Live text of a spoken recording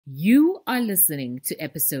You are listening to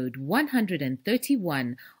episode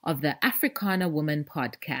 131 of the Africana Woman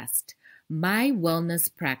podcast, My Wellness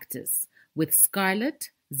Practice, with Scarlett,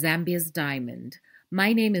 Zambia's Diamond.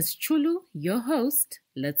 My name is Chulu, your host.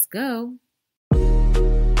 Let's go.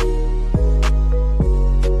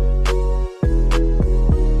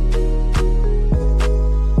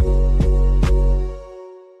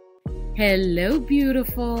 Hello,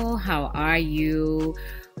 beautiful. How are you?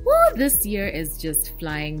 Woo, this year is just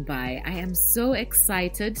flying by. I am so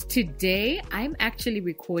excited. Today, I'm actually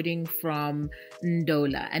recording from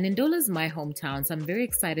Ndola, and Ndola is my hometown, so I'm very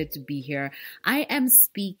excited to be here. I am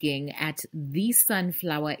speaking at the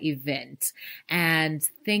Sunflower event, and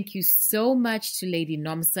thank you so much to Lady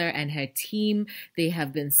Nomser and her team. They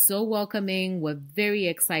have been so welcoming. We're very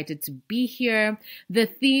excited to be here. The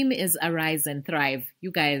theme is Arise and Thrive. You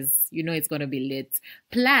guys, you know it's going to be lit.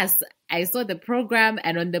 Plus, I saw the program,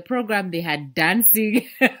 and on the program they had dancing.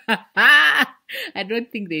 I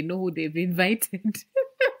don't think they know who they've invited.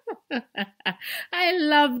 I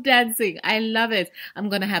love dancing. I love it. I'm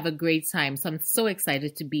going to have a great time. So I'm so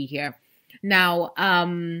excited to be here. Now,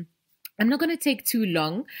 I'm not going to take too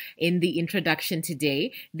long in the introduction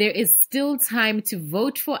today. There is still time to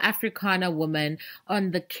vote for Africana Woman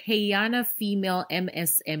on the Kayana Female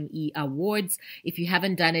MSME Awards. If you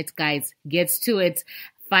haven't done it, guys, get to it.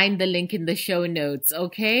 Find the link in the show notes,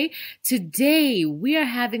 okay? Today, we are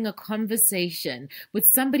having a conversation with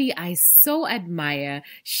somebody I so admire.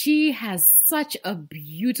 She has such a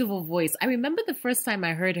beautiful voice. I remember the first time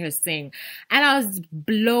I heard her sing, and I was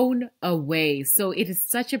blown away. So it is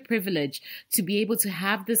such a privilege to be able to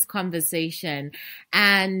have this conversation.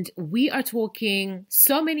 And we are talking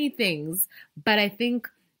so many things, but I think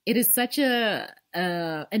it is such a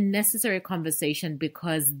necessary conversation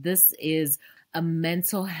because this is a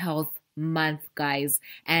mental health month, guys,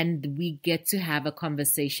 and we get to have a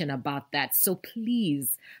conversation about that. So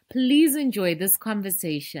please enjoy this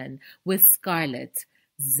conversation with Scarlett,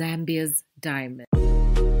 Zambia's Diamond.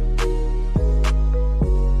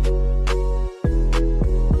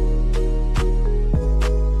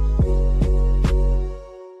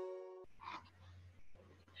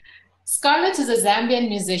 Scarlett is a Zambian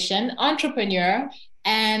musician, entrepreneur,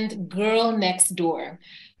 and girl next door.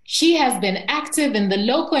 She has been active in the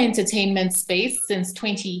local entertainment space since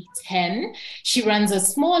 2010. She runs a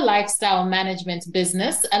small lifestyle management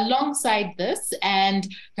business alongside this and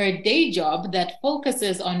her day job that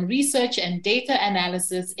focuses on research and data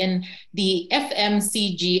analysis in the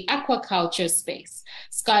FMCG Aquaculture space.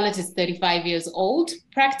 Scarlett is 35 years old,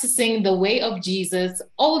 practicing the way of Jesus,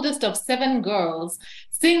 oldest of 7 girls,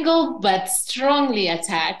 single but strongly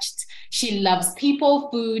attached. She loves people,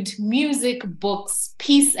 food, music, books,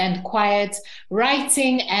 peace and quiet,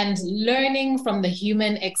 writing, and learning from the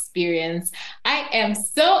human experience. I am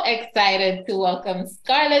so excited to welcome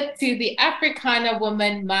Scarlett to the Africana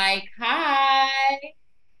Woman mic. Hi.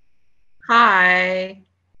 Hi.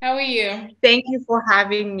 How are you? Thank you for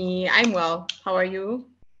having me. I'm well. How are you?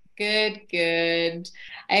 Good.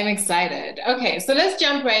 I'm excited. Okay, so let's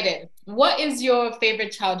jump right in. What is your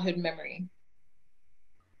favorite childhood memory?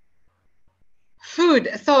 Food.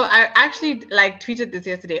 So I actually tweeted this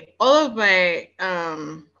yesterday. All of my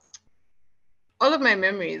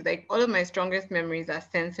memories, all of my strongest memories are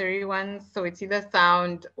sensory ones. So it's either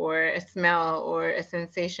sound or a smell or a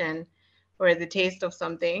sensation or the taste of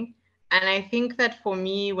something. And I think that for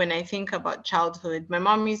me, when I think about childhood, my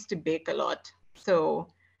mom used to bake a lot. So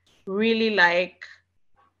really like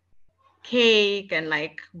cake and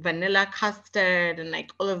like vanilla custard and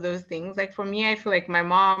like all of those things. Like for me, I feel like my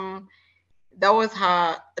mom, that was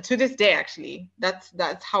her, to this day actually, that's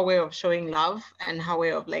her way of showing love and her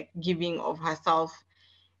way of like giving of herself,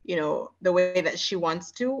 you know, the way that she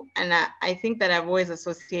wants to. And I think that I've always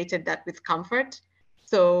associated that with comfort.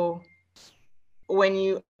 So when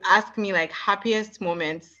you ask me like happiest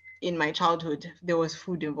moments in my childhood, there was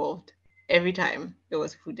food involved. Every time there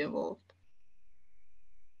was food involved.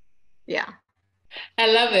 Yeah. I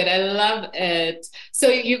love it. So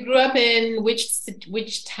you grew up in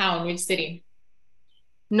which town, which city?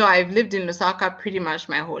 No, I've lived in Lusaka pretty much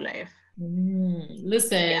my whole life.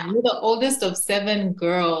 Listen, You're the oldest of 7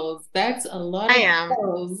 girls. That's a lot of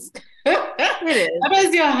girls. It is. What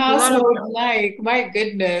is your household like? My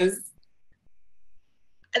goodness.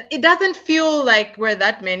 It doesn't feel like we're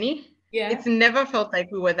that many. Yeah. It's never felt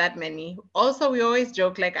like we were that many. Also, we always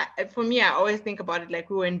joke, like, for me, I always think about it like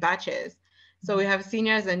we were in batches. So we have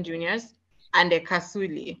seniors and juniors and a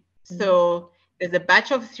kasuli. So there's a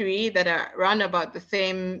batch of 3 that are around about the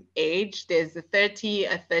same age. There's a 30,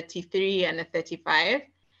 a 33, and a 35.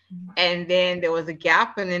 And then there was a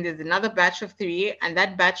gap, and then there's another batch of 3, and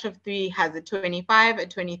that batch of 3 has a 25, a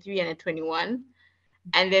 23, and a 21.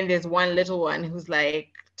 And then there's one little one who's like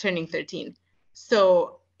turning 13.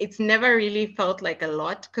 So it's never really felt like a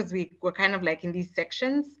lot because we were kind of like in these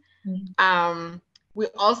sections. We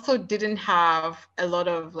also didn't have a lot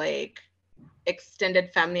of like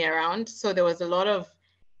extended family around. So there was a lot of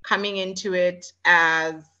coming into it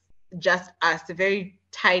as just us, a very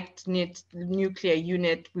tight-knit nuclear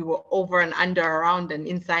unit. We were over and under, around and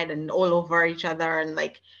inside and all over each other. And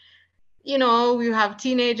like, you know, you have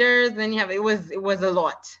teenagers, then you have, it was a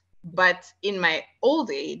lot. But in my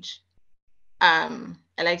old age, I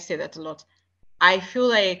like to say that a lot. I feel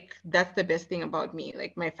like that's the best thing about me,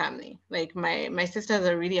 like my family. Like my sisters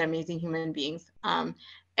are really amazing human beings.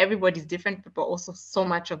 Everybody's different, but also so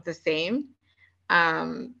much of the same.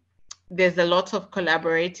 There's a lot of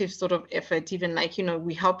collaborative sort of effort, even like, you know,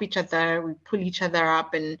 we help each other, we pull each other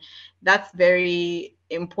up, and that's very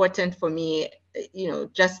important for me, you know,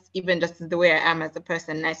 just the way I am as a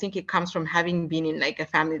person. And I think it comes from having been in like a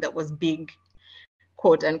family that was big,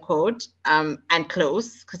 quote unquote, and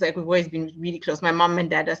close, because like we've always been really close. My mom and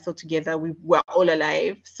dad are still together. We were all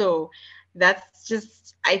alive. So that's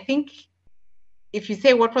just, I think, if you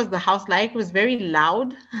say what was the house like, it was very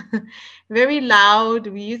loud, very loud.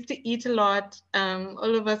 We used to eat a lot.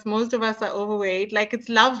 All of us, most of us are overweight. Like, it's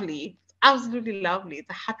lovely. It's absolutely lovely. It's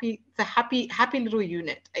a happy little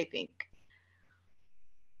unit, I think.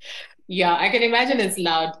 Yeah, I can imagine it's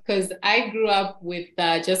loud because I grew up with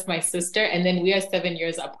just my sister, and then we are 7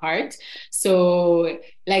 years apart. So,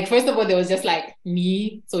 like, first of all, there was just like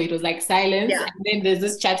me. So it was like silence. Yeah. And then there's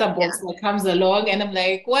this chatterbox that comes along, and I'm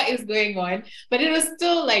like, what is going on? But it was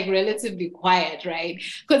still like relatively quiet, right?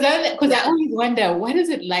 Because I always wonder, what is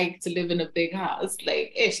it like to live in a big house?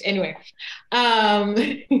 Like, ish. Anyway.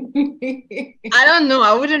 I don't know.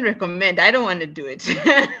 I wouldn't recommend. I don't want to do it.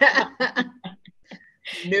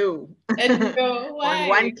 No. And no, why? On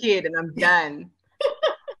one kid and I'm done.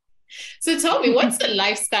 So tell me, what's the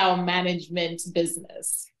lifestyle management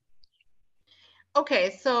business?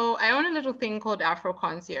 Okay, so I own a little thing called Afro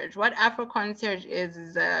Concierge. What Afro Concierge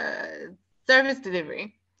is a service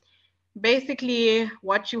delivery. Basically,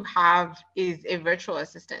 what you have is a virtual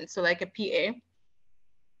assistant, so like a PA.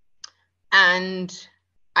 And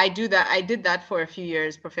I did that for a few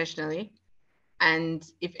years professionally. And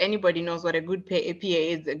if anybody knows what a good PA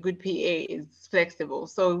is, a good PA is flexible.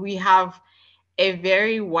 So we have a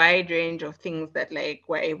very wide range of things that like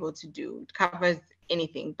we're able to do. It covers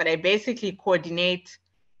anything, but I basically coordinate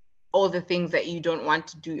all the things that you don't want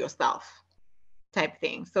to do yourself type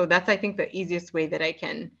thing. So that's, I think, the easiest way that I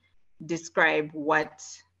can describe what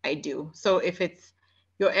I do. So if it's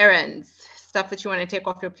your errands, stuff that you want to take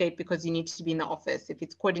off your plate because you need to be in the office, if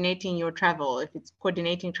it's coordinating your travel, if it's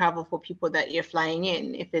coordinating travel for people that you're flying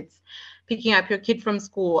in, if it's picking up your kid from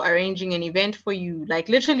school, arranging an event for you, like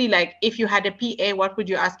literally, like if you had a PA, what would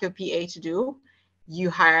you ask your PA to do? You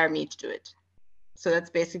hire me to do it. So that's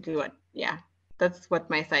basically that's what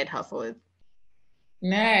my side hustle is.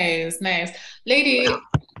 Nice. Lady,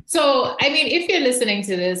 so I mean, if you're listening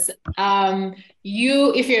to this,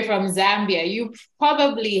 if you're from Zambia, you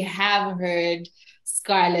probably have heard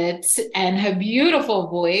Scarlett and her beautiful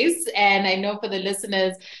voice. And I know for the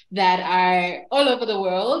listeners that are all over the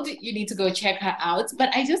world, you need to go check her out. But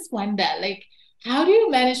I just wonder, like, how do you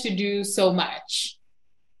manage to do so much?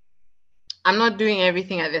 I'm not doing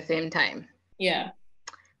everything at the same time. Yeah.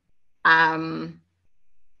 I've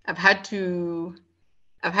had to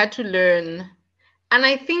learn, and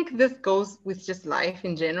I think this goes with just life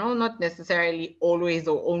in general, not necessarily always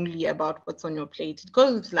or only about what's on your plate. It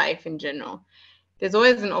goes with life in general. There's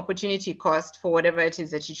always an opportunity cost for whatever it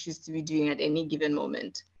is that you choose to be doing at any given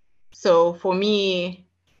moment. So for me,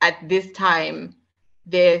 at this time,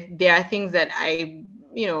 there are things that I,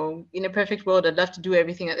 you know, in a perfect world, I'd love to do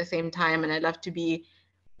everything at the same time, and I'd love to be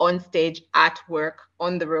on stage, at work,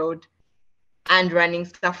 on the road, and running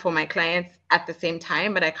stuff for my clients at the same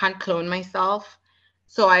time, but I can't clone myself.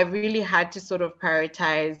 So I really had to sort of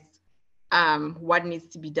prioritize what needs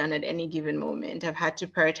to be done at any given moment. I've had to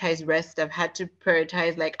prioritize rest. I've had to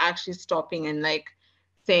prioritize like actually stopping and like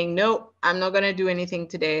saying, no, I'm not going to do anything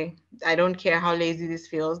today. I don't care how lazy this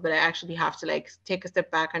feels, but I actually have to like take a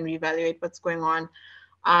step back and reevaluate what's going on.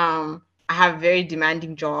 I have a very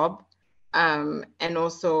demanding job, and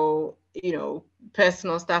also, you know,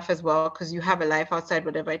 personal stuff as well, because you have a life outside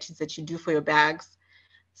whatever it is that you do for your bags.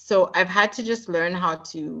 So I've had to just learn how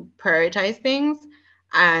to prioritize things,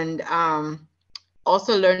 and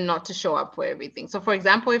also learn not to show up for everything. So for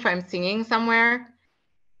example, if I'm singing somewhere,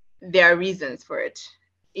 there are reasons for it.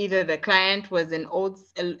 either the client was an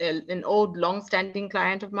old long-standing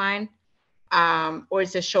client of mine, or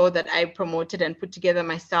it's a show that I promoted and put together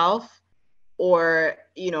myself, or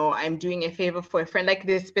I'm doing a favor for a friend. Like,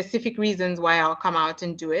 there's specific reasons why I'll come out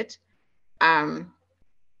and do it,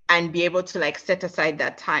 and be able to like set aside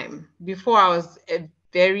that time. Before, I was a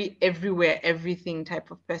very everywhere, everything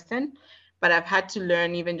type of person, but I've had to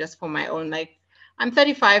learn, even just for my own, like, I'm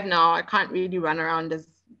 35 now, I can't really run around as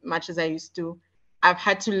much as I used to. I've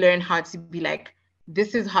had to learn how to be like,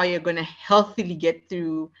 this is how you're going to healthily get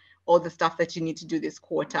through all the stuff that you need to do this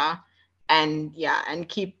quarter, and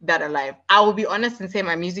keep that alive. I will be honest and say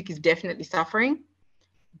my music is definitely suffering,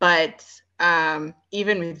 but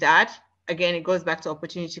even with that, again, it goes back to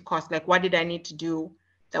opportunity cost. Like, what did I need to do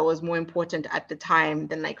that was more important at the time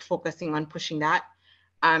than like focusing on pushing that?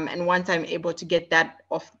 And once I'm able to get that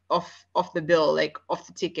off the bill, like off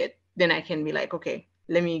the ticket, then I can be like, okay,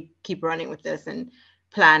 let me keep running with this and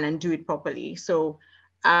plan and do it properly. So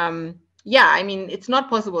I mean, it's not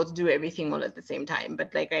possible to do everything all at the same time,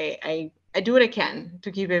 but like I do what I can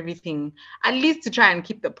to keep everything, at least to try and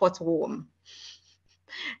keep the pot warm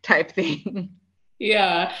type thing.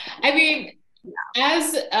 Yeah. I mean,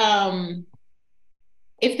 as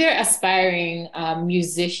if they're aspiring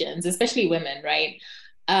musicians, especially women, right?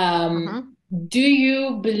 Do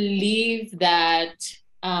you believe that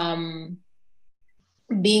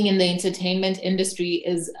being in the entertainment industry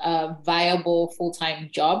is a viable full-time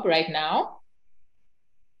job right now?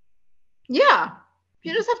 Yeah,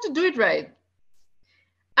 you just have to do it right.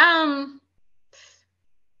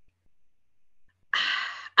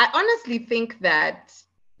 I honestly think that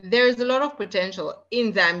there's a lot of potential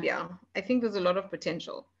in Zambia. I think there's a lot of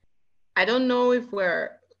potential. I don't know if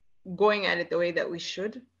we're going at it the way that we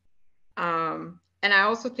should. And I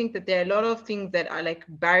also think that there are a lot of things that are like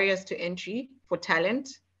barriers to entry for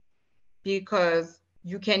talent, because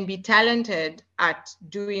you can be talented at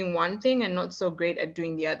doing one thing and not so great at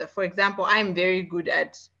doing the other. For example, I'm very good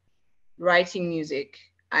at writing music.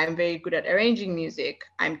 I'm very good at arranging music.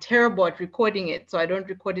 I'm terrible at recording it, so I don't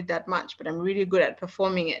record it that much, but I'm really good at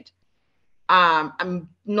performing it. I'm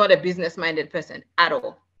not a business-minded person at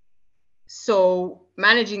all. So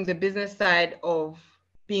managing the business side of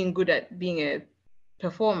being good at being a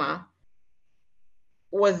performer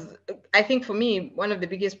was, I think for me, one of the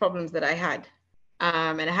biggest problems that I had.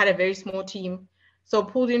 And I had a very small team. So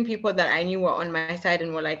pulled in people that I knew were on my side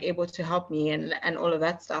and were like able to help me and all of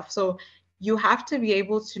that stuff. So you have to be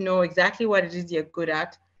able to know exactly what it is you're good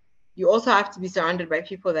at. You also have to be surrounded by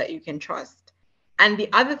people that you can trust. And the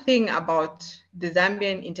other thing about the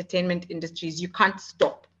Zambian entertainment industry is you can't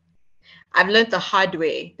stop. I've learned the hard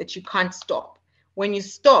way that you can't stop. When you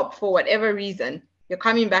stop for whatever reason, you're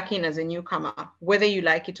coming back in as a newcomer, whether you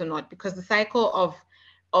like it or not, because the cycle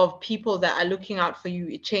of people that are looking out for you,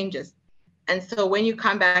 it changes. And so when you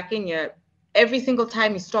come back in, every single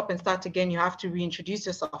time you stop and start again, you have to reintroduce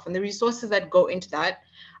yourself. And the resources that go into that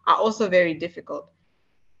are also very difficult.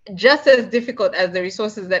 Just as difficult as the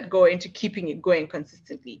resources that go into keeping it going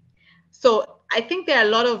consistently. So I think there are a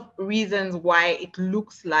lot of reasons why it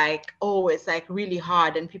looks like, oh, it's like really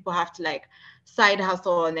hard and people have to like side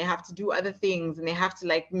hustle and they have to do other things and they have to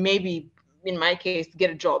like, maybe in my case, get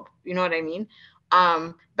a job. You know what I mean?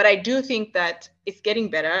 But I do think that it's getting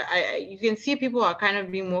better. You can see people are kind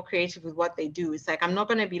of being more creative with what they do. It's like, I'm not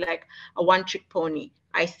going to be like a one-trick pony.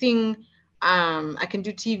 I sing, I can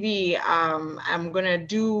do TV. I'm going to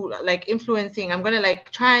do like influencing. I'm going to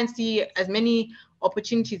like try and see as many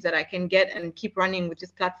opportunities that I can get and keep running with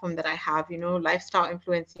this platform that I have, lifestyle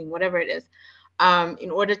influencing, whatever it is, in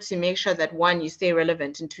order to make sure that one, you stay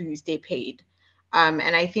relevant, and two, you stay paid.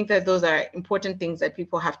 And I think that those are important things that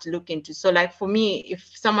people have to look into. So like for me, if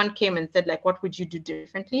someone came and said like, what would you do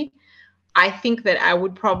differently? I think that I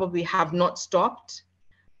would probably have not stopped.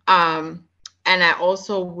 And I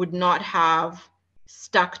also would not have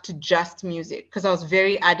stuck to just music, because I was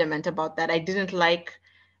very adamant about that. I didn't like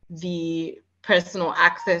the personal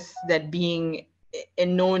access that being a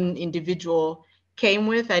known individual came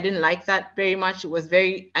with. I didn't like that very much. It was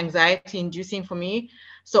very anxiety inducing for me.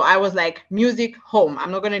 So I was like, music, home.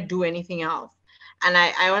 I'm not going to do anything else. And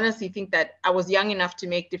I honestly think that I was young enough to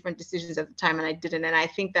make different decisions at the time, and I didn't. And I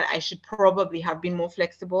think that I should probably have been more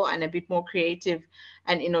flexible and a bit more creative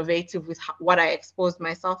and innovative with what I exposed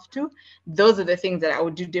myself to. Those are the things that I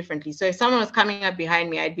would do differently. So if someone was coming up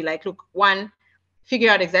behind me, I'd be like, look, one,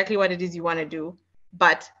 figure out exactly what it is you want to do.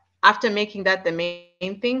 But after making that the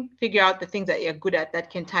main thing, figure out the things that you're good at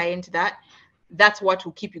that can tie into that. That's what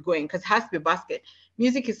will keep you going, because it has to be a basket.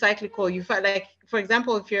 Music is cyclical. You feel like, for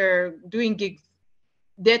example, if you're doing gigs,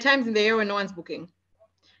 there are times in the year when no one's booking.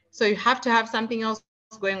 So you have to have something else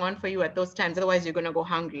going on for you at those times. Otherwise, you're going to go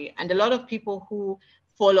hungry. And a lot of people who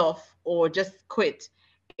fall off or just quit,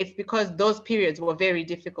 it's because those periods were very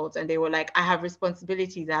difficult and they were like, I have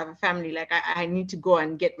responsibilities, I have a family, like I need to go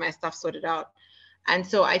and get my stuff sorted out. And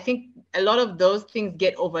so I think a lot of those things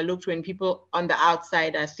get overlooked when people on the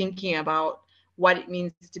outside are thinking about what it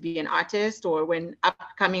means to be an artist, or when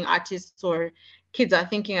upcoming artists or kids are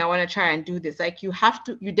thinking, I want to try and do this. Like you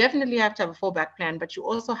definitely have to have a fallback plan, but you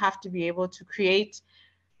also have to be able to create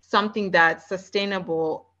something that's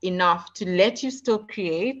sustainable enough to let you still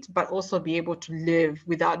create, but also be able to live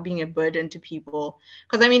without being a burden to people.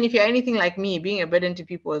 Because I mean, if you're anything like me, being a burden to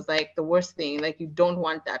people is like the worst thing. Like you don't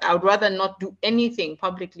want that. I would rather not do anything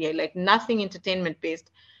publicly, like nothing entertainment based,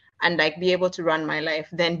 and like be able to run my life,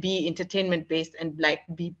 than be entertainment based and like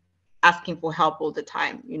be asking for help all the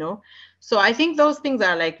time, you know? So I think those things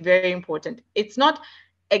are like very important. It's not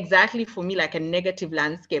exactly for me like a negative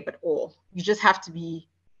landscape at all. You just have to be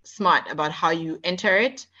smart about how you enter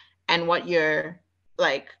it and what you're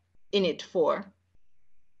like in it for.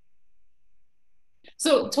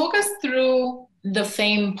 So talk us through the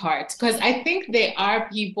fame part, because I think there are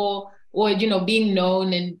people, or being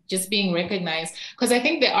known and just being recognized, because I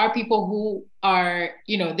think there are people who are,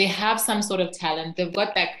 they have some sort of talent, they've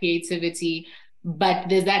got that creativity, but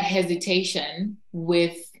there's that hesitation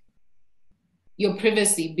with your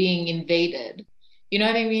privacy being invaded. You know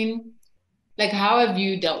what I mean? Like, how have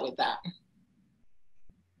you dealt with that?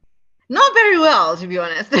 Not very well, to be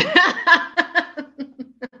honest.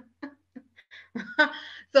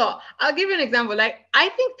 So I'll give you an example. Like, I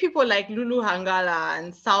think people like Lulu Hangala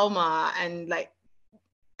and Salma and like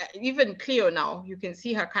even Cleo now, you can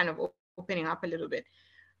see her kind of opening up a little bit.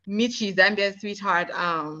 Michi, Zambia's sweetheart.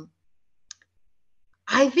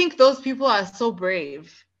 I think those people are so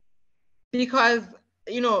brave because,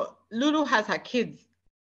 Lulu has her kids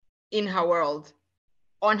in her world,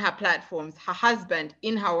 on her platforms, her husband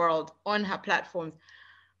in her world, on her platforms.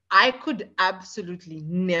 I could absolutely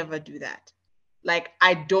never do that. Like,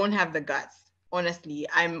 I don't have the guts, honestly.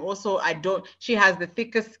 She has the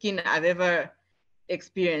thickest skin I've ever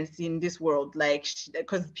experienced in this world. Like,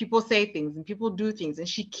 because people say things and people do things and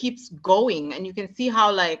she keeps going. And you can see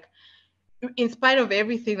how, like, in spite of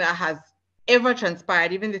everything that has ever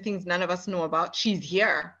transpired, even the things none of us know about, she's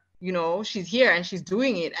here. She's here and she's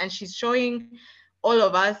doing it. And she's showing all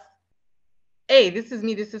of us, hey, this is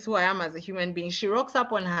me, this is who I am as a human being. She rocks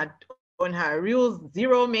up on her reels,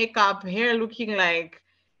 zero makeup, hair looking like,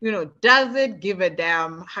 does it give a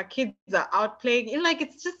damn. Her kids are out playing. And like,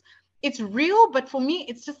 it's real, but for me,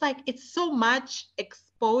 it's just like, it's so much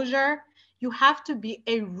exposure. You have to be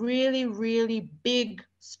a really, really big,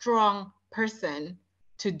 strong person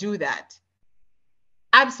to do that.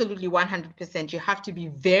 Absolutely 100%. You have to be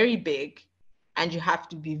very big and you have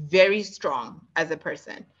to be very strong as a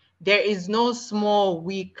person. There is no small,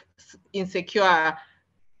 weak, insecure,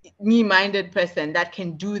 me-minded person that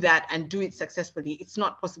can do that and do it successfully. It's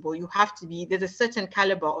not possible. There's a certain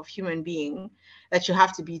caliber of human being that you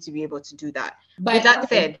have to be able to do that. But with that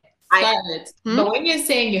said, Scarlett, but when you're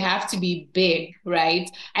saying you have to be big, right?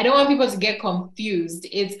 I don't want people to get confused.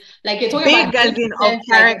 It's like you're talking big about as in of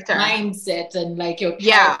character, like mindset, and like your character,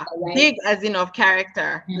 yeah, right? Big as in of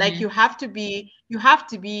character. Mm-hmm. Like you have to be.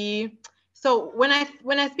 So when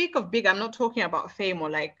I speak of big, I'm not talking about fame or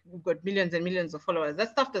like you've got millions and millions of followers.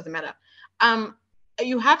 That stuff doesn't matter.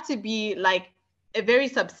 You have to be like a very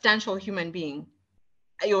substantial human being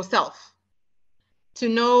yourself, to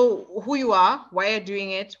know who you are, why you're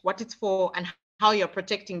doing it, what it's for, and how you're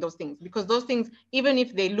protecting those things. Because those things, even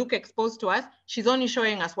if they look exposed to us, she's only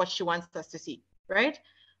showing us what she wants us to see, right?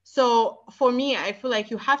 So for me, I feel like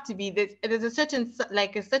you have to be there's a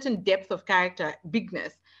certain depth of character,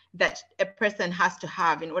 bigness that a person has to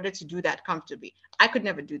have in order to do that comfortably. I could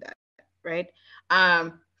never do that, right?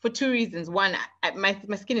 For two reasons. One,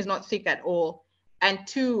 my skin is not thick at all, and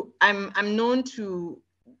two, I'm known to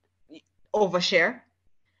overshare,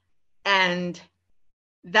 and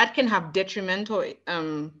that can have detrimental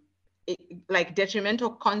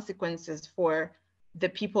consequences for the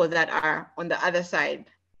people that are on the other side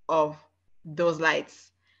of those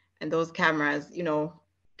lights and those cameras.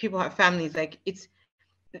 People have families. Like, it's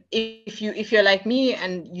if you're like me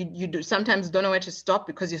and you do sometimes don't know where to stop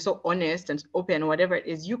because you're so honest and open, whatever it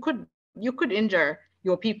is, you could injure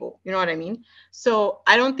your people. You know what I mean? So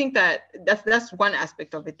I don't think that's one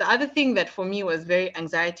aspect of it. The other thing that for me was very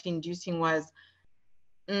anxiety inducing was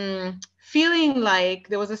feeling like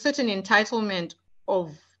there was a certain entitlement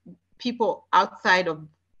of people outside of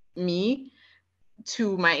me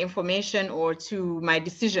to my information or to my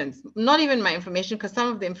decisions. Not even my information, because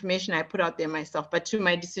some of the information I put out there myself, but to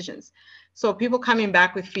my decisions. So people coming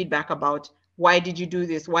back with feedback about, why did you do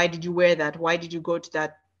this? Why did you wear that? Why did you go to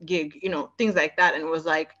that gig? You know, things like that. And it was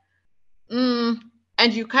like, and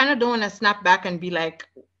you kind of don't want to snap back and be like,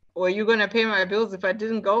 were you going to pay my bills if I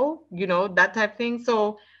didn't go? You know, that type of thing.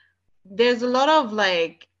 So there's a lot of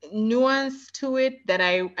like nuance to it that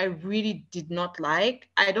I really did not like.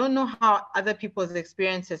 I don't know how other people's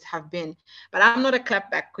experiences have been, but I'm not a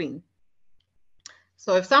clapback queen.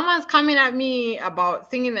 So if someone's coming at me about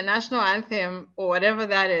singing the national anthem or whatever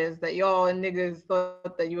that is that y'all niggas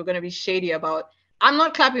thought that you were going to be shady about, I'm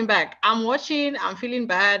not clapping back. I'm watching, I'm feeling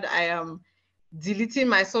bad. I am deleting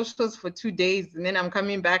my socials for 2 days, and then I'm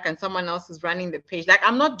coming back and someone else is running the page. Like,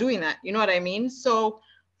 I'm not doing that. You know what I mean? So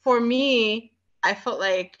for me, I felt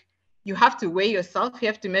like you have to weigh yourself. You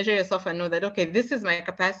have to measure yourself and know that, okay, this is my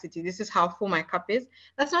capacity. This is how full my cup is.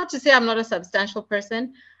 That's not to say I'm not a substantial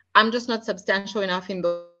person. I'm just not substantial enough in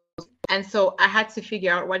those. And so I had to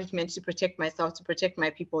figure out what it meant to protect myself, to protect my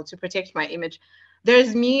people, to protect my image.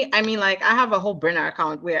 There's me. I mean, like, I have a whole burner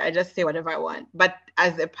account where I just say whatever I want. But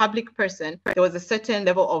as a public person, there was a certain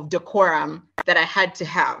level of decorum that I had to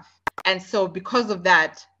have. And so because of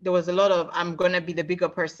that, there was a lot of, I'm going to be the bigger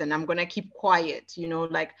person. I'm going to keep quiet. You know,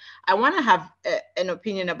 like, I want to have an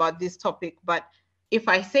opinion about this topic, but if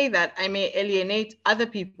I say that, I may alienate other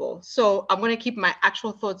people. So I'm going to keep my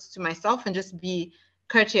actual thoughts to myself and just be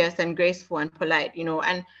courteous and graceful and polite, you know.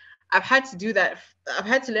 And I've had to do that. I've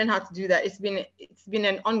had to learn how to do that. It's been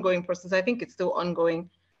an ongoing process. I think it's still ongoing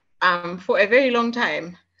for a very long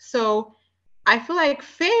time. So I feel like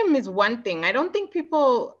fame is one thing. I don't think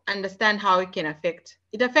people understand how it can affect.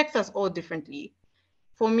 It affects us all differently.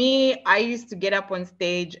 For me, I used to get up on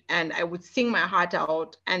stage and I would sing my heart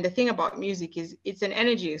out. And the thing about music is it's an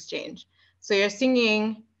energy exchange. So you're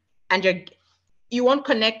singing and you won't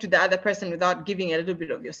connect to the other person without giving a little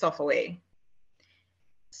bit of yourself away.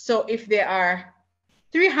 So if there are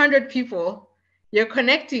 300 people, you're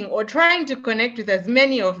connecting or trying to connect with as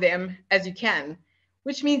many of them as you can,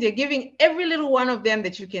 which means you're giving every little one of them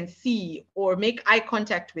that you can see or make eye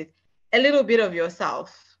contact with a little bit of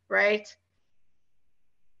yourself, right?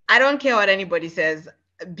 I don't care what anybody says.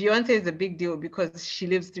 Beyonce is a big deal because she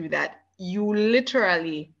lives through that. You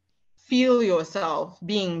literally feel yourself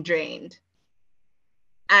being drained.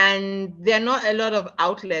 And there are not a lot of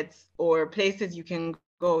outlets or places you can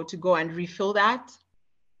go and refill that.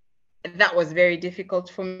 That was very difficult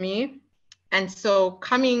for me. And so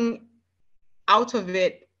coming out of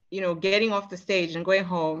it, you know, getting off the stage and going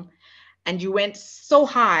home, and you went so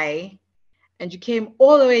high and you came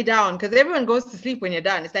all the way down, because everyone goes to sleep when you're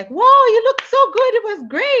done. It's like, whoa, you look so good. It was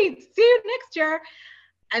great. See you next year.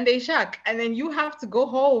 And they shock. And then you have to go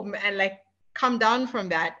home and like come down from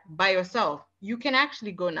that by yourself. You can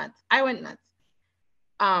actually go nuts. I went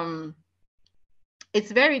nuts.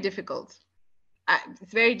 It's very difficult.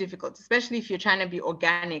 It's very difficult, especially if you're trying to be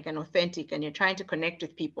organic and authentic and you're trying to connect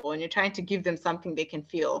with people and you're trying to give them something they can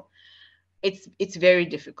feel. It's very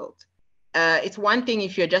difficult. It's one thing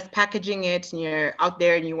if you're just packaging it and you're out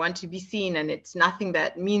there and you want to be seen and it's nothing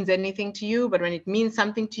that means anything to you, but when it means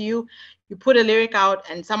something to you, you put a lyric out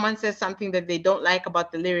and someone says something that they don't like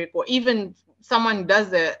about the lyric, or even someone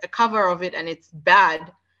does a cover of it and it's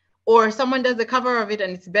bad, or someone does a cover of it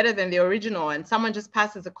and it's better than the original, and someone just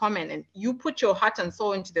passes a comment and you put your heart and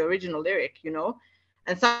soul into the original lyric, you know,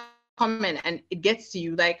 and some comment and it gets to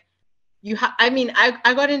you. Like,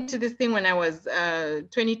 I got into this thing when I was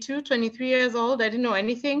 22, 23 years old. I didn't know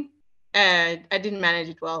anything. I didn't manage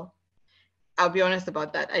it well. I'll be honest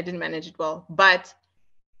about that. I didn't manage it well. But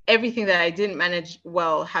everything that I didn't manage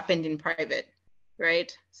well happened in private,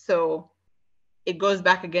 right? So it goes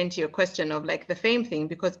back again to your question of like the fame thing,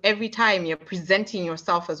 because every time you're presenting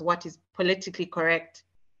yourself as what is politically correct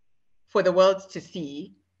for the world to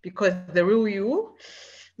see, because the real you,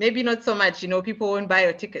 maybe not so much, you know, people won't buy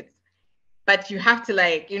your tickets. But you have to,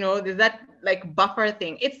 like, you know, there's that like buffer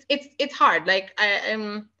thing. It's hard. Like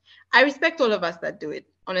I respect all of us that do it,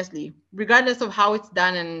 honestly, regardless of how it's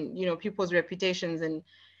done and, you know, people's reputations and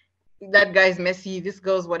that guy's messy, this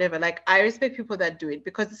girl's whatever. Like, I respect people that do it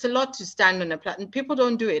because it's a lot to stand on a platform. People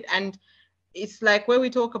don't do it. And it's like where we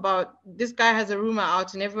talk about this guy has a rumor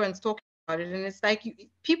out and everyone's talking about it. And it's like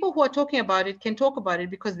people who are talking about it can talk about it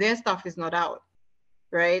because their stuff is not out,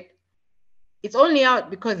 right? It's only out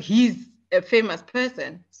because he's a famous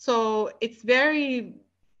person. So it's very,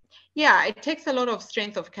 yeah, it takes a lot of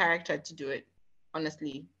strength of character to do it,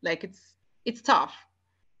 honestly. Like, it's tough.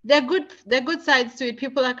 They're good sides to it.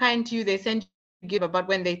 People are kind to you, they send you give, but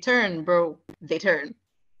when they turn, bro, they turn.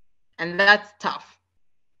 And that's tough.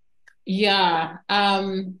 Yeah.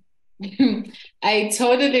 I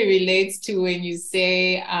totally relate to when you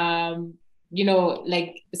say,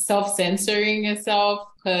 like self-censoring yourself,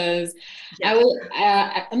 because Yes.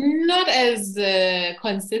 I'm not as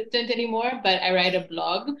consistent anymore, but I write a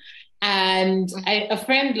blog. And a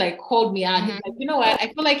friend like called me out. He's like, you know what?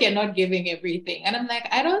 I feel like you're not giving everything. And I'm like,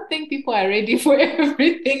 I don't think people are ready for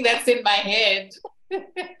everything that's in my head.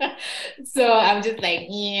 So I'm just like,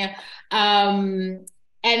 yeah.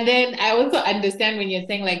 And then I also understand when you're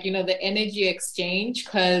saying like, the energy exchange,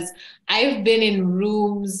 because I've been in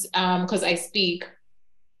rooms, because I speak,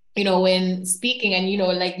 when speaking and,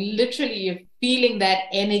 like literally you're feeling that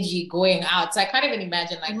energy going out. So I can't even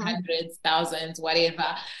imagine like hundreds, thousands,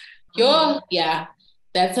 whatever. Yeah,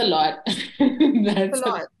 that's a lot. That's a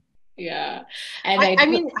lot. Yeah. And I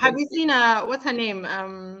mean, have you seen what's her name?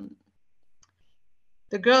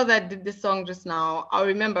 The girl that did this song just now, I'll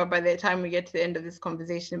remember by the time we get to the end of this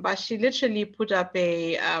conversation, but she literally put up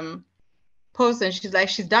a post and she's like,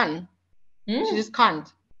 she's done. She just can't.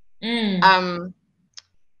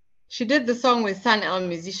 She did the song with Sun El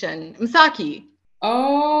musician, Msaki.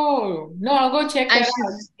 Oh, no, I'll go check that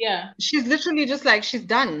out. Yeah. She's literally just like, she's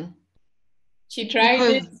done. She tried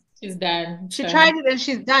it. She's done. She tried it and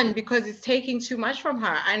she's done because it's taking too much from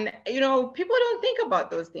her. And, people don't think about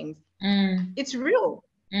those things. It's real.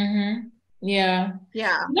 Yeah. Yeah.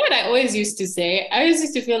 You know what I always used to say? I always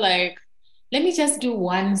used to feel like, let me just do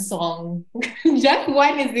one song. Just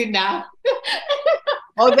one is enough.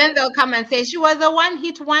 Oh, then they'll come and say, she was a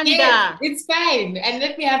one-hit wonder. Yes, it's fine. And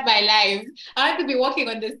let me have my life. I want to be walking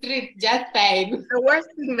on the street, just fine. The worst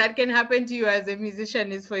thing that can happen to you as a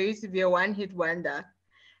musician is for you to be a one-hit wonder.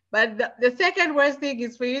 But the second worst thing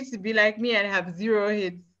is for you to be like me and have 0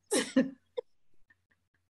 hits.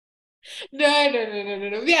 No.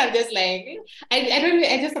 Me, I'm just like,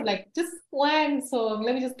 I'm like, just one song.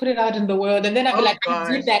 Let me just put it out in the world. And then I'll be like, gosh.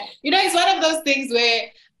 I did that. It's one of those things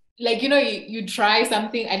where, like, you try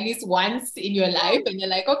something at least once in your life and you're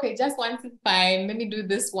like, okay, just once is fine. Let me do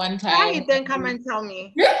this one time. Try it, then come and tell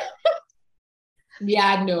me.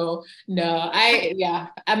 Yeah, no.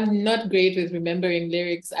 I'm not great with remembering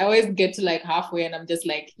lyrics. I always get to like halfway and I'm just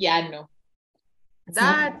like, yeah, no.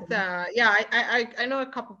 That's I know a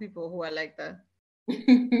couple people who are like that.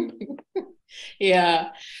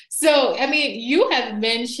 Yeah. So, I mean, you have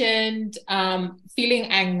mentioned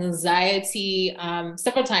feeling anxiety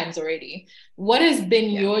several times already. What has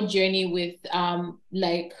been your journey with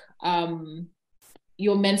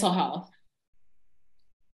your mental health?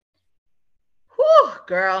 Whew,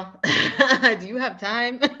 girl. Do you have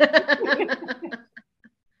time?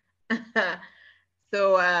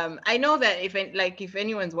 So I know that if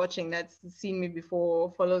anyone's watching that's seen me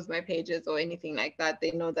before, follows my pages or anything like that,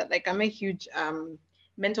 they know that like I'm a huge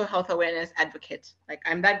mental health awareness advocate. Like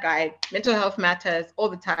I'm that guy. Mental health matters all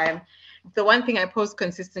the time. It's the one thing I post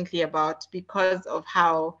consistently about because of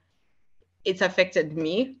how it's affected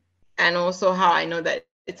me and also how I know that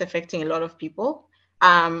it's affecting a lot of people.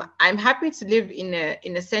 I'm happy to live in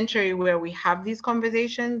a century where we have these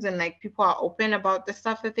conversations and like people are open about the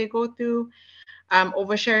stuff that they go through.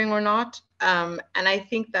 Oversharing or not. And I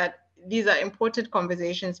think that these are important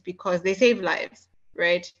conversations because they save lives,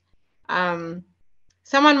 right?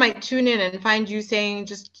 Someone might tune in and find you saying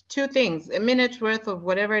just 2 things, a minute worth of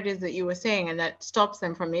whatever it is that you were saying, and that stops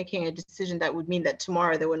them from making a decision that would mean that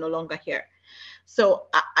tomorrow they were no longer here. So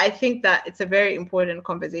I think that it's a very important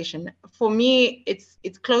conversation. For me,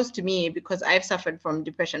 it's close to me because I've suffered from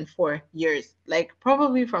depression for years, like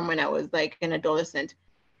probably from when I was like an adolescent.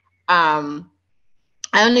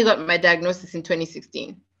 I only got my diagnosis in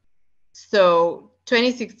 2016. So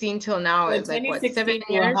 2016 till now is like what, 7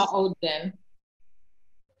 years? How old then?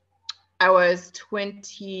 I was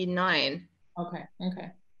 29. Okay.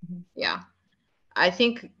 Yeah. I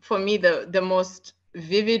think for me, the most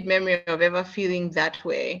vivid memory of ever feeling that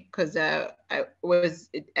way, because I was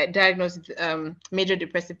diagnosed with major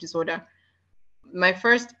depressive disorder. My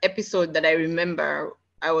first episode that I remember,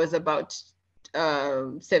 I was about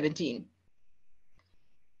 17.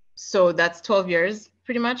 So that's 12 years,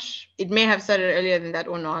 pretty much. It may have started earlier than that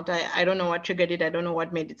or not. I don't know what triggered it. I don't know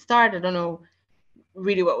what made it start. I don't know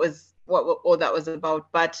really what all that was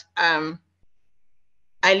about. But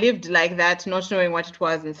I lived like that, not knowing what it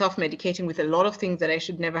was and self-medicating with a lot of things that I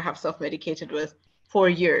should never have self-medicated with for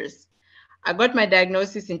years. I got my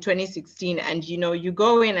diagnosis in 2016 and, you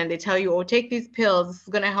go in and they tell you, oh, take these pills. This is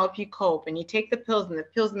going to help you cope. And you take the pills and the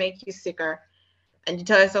pills make you sicker. And you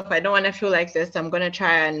tell yourself, I don't want to feel like this. I'm going to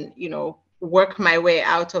try and, work my way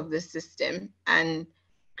out of the system. And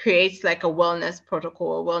creates like a wellness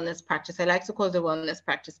protocol, a wellness practice. I like to call it a wellness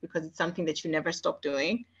practice because it's something that you never stop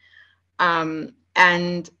doing. And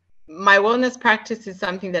my wellness practice is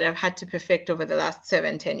something that I've had to perfect over the last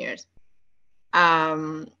 7-10 years.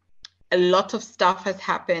 A lot of stuff has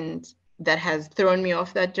happened that has thrown me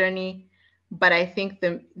off that journey. But I think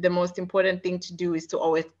the most important thing to do is to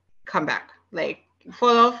always come back. Like,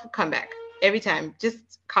 fall off, come back. Every time,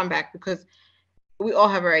 just come back, because we all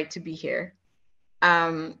have a right to be here.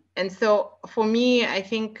 And so for me, I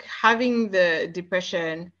think having the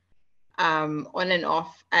depression on and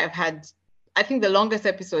off, I think the longest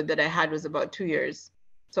episode that I had was about 2 years.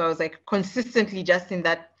 So I was like consistently just in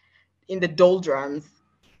the doldrums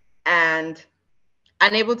and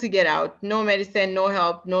unable to get out. No medicine, no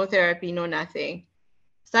help, no therapy, no nothing.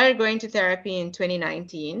 Started going to therapy in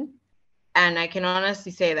 2019. And I can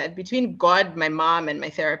honestly say that between God, my mom, and my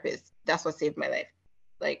therapist, that's what saved my life.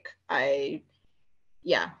 Like,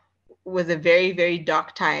 was a very, very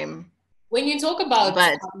dark time. When you talk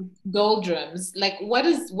about doldrums, like what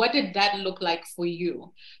did that look like for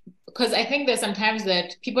you? Because I think there's sometimes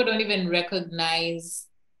that people don't even recognize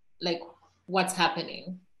like what's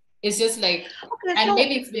happening. It's just like,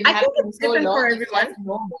 maybe it's been happening so long, for everyone.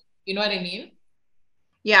 Normal, you know what I mean?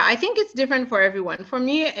 Yeah, I think it's different for everyone. For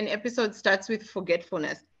me, an episode starts with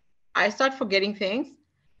forgetfulness. I start forgetting things.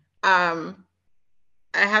 I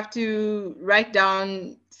have to write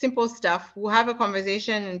down simple stuff. We'll have a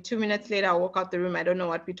conversation and 2 minutes later, I'll walk out the room. I don't know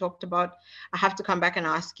what we talked about. I have to come back and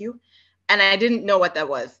ask you. And I didn't know what that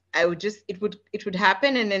was. It would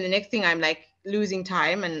happen. And then the next thing, I'm like losing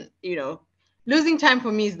time. And, losing time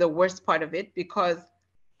for me is the worst part of it, because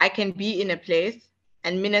I can be in a place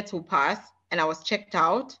and minutes will pass and I was checked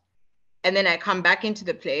out. And then I come back into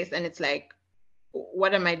the place and it's like,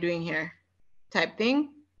 what am I doing here? Type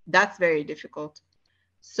thing. That's very difficult.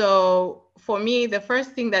 So for me, the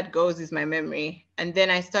first thing that goes is my memory. And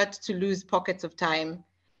then I start to lose pockets of time.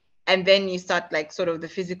 And then you start like sort of the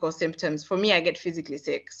physical symptoms. For me, I get physically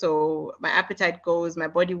sick. So my appetite goes, my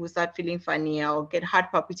body will start feeling funny. I'll get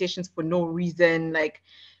heart palpitations for no reason, like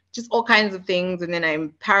just all kinds of things. And then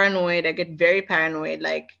I'm paranoid. I get very paranoid,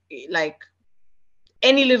 like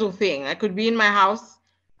any little thing. I could be in my house.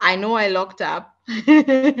 I know I locked up.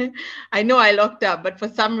 But for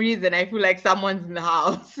some reason, I feel like someone's in the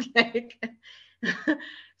house.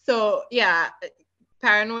 So yeah,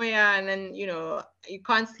 paranoia, and then, you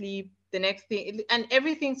can't sleep. The next thing, and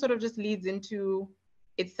everything sort of just leads into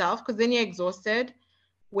itself, because then you're exhausted.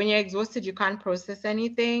 When you're exhausted, you can't process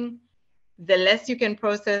anything. The less you can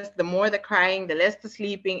process, the more the crying, the less the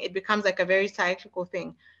sleeping. It becomes like a very cyclical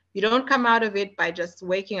thing. You don't come out of it by just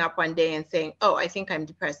waking up one day and saying, oh, I think I'm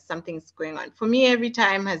depressed. Something's going on. For me, every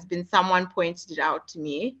time has been someone pointed it out to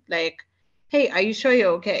me, like, hey, are you sure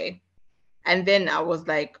you're okay? And then I was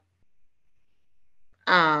like,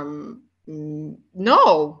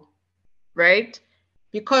 no, right?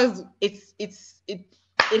 Because it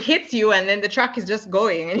hits you and then the truck is just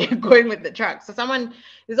going and you're going with the truck. So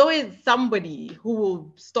there's always somebody who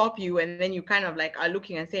will stop you, and then you kind of like are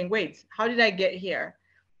looking and saying, wait, how did I get here?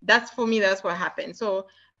 That's what happened. So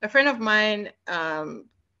a friend of mine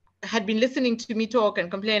had been listening to me talk and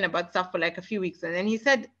complain about stuff for like a few weeks. And then he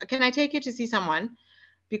said, can I take you to see someone?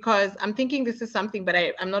 Because I'm thinking this is something, but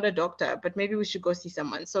I'm not a doctor, but maybe we should go see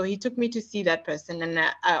someone. So he took me to see that person. And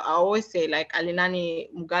I always say, like, Alinani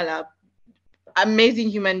Mugala, amazing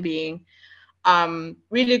human being,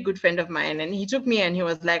 really good friend of mine. And he took me and he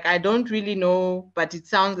was like, I don't really know, but it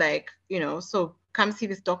sounds like, so come see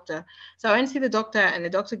this doctor. So I went to see the doctor, and the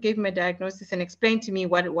doctor gave me a diagnosis and explained to me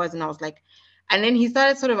what it was. And I was like, and then he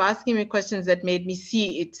started sort of asking me questions that made me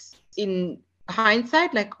see it in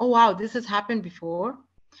hindsight, like, oh, wow, this has happened before.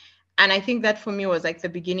 And I think that for me was like the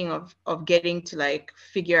beginning of getting to like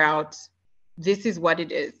figure out this is what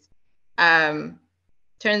it is.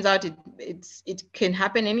 Turns out it can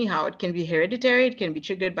happen anyhow. It can be hereditary. It can be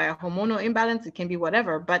triggered by a hormonal imbalance. It can be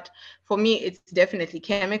whatever. But for me, it's definitely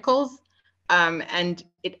chemicals. And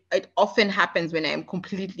it often happens when I'm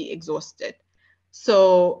completely exhausted.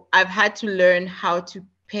 So I've had to learn how to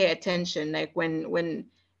pay attention. Like when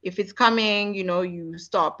if it's coming, you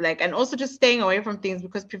stop. Like, and also just staying away from things,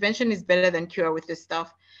 because prevention is better than cure with this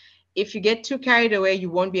stuff. If you get too carried away, you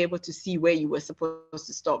won't be able to see where you were supposed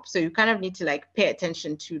to stop. So you kind of need to like pay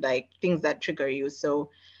attention to like things that trigger you. So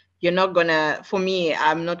I'm not gonna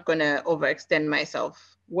overextend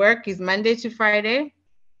myself. Work is Monday to Friday.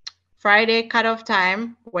 Friday cutoff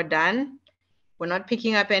time, we're done. We're not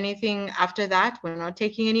picking up anything after that. We're not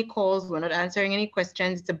taking any calls. We're not answering any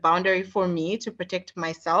questions. It's a boundary for me to protect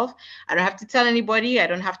myself. I don't have to tell anybody. I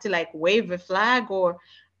don't have to like wave a flag, or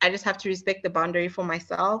I just have to respect the boundary for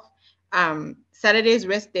myself. Saturday is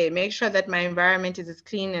rest day. Make sure that my environment is as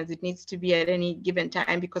clean as it needs to be at any given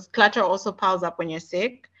time, because clutter also piles up when you're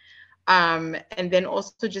sick. And then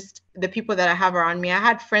also just the people that I have around me. I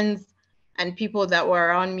had friends and people that were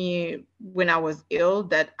around me when I was ill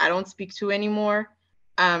that I don't speak to anymore.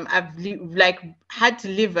 I've like had to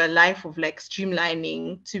live a life of like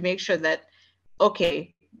streamlining to make sure that,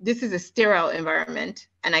 okay, this is a sterile environment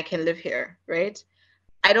and I can live here, right?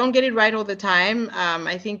 I don't get it right all the time.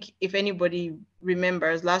 I think if anybody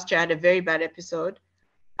remembers, last year I had a very bad episode.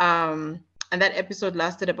 And that episode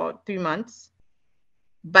lasted about 3 months.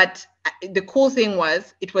 But the cool thing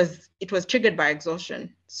was it was triggered by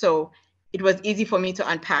exhaustion. So it was easy for me to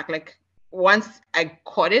unpack. Like once I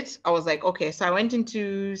caught it, I was like, okay. So I went in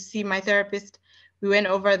to see my therapist. We went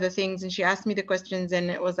over the things and she asked me the questions,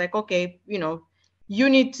 and it was like, okay, you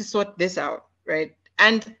need to sort this out, right?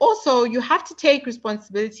 And also you have to take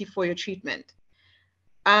responsibility for your treatment.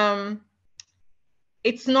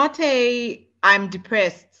 It's not I'm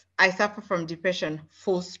depressed, I suffer from depression,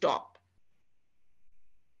 full stop.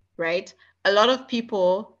 Right? A lot of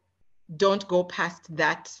people don't go past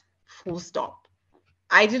that full stop.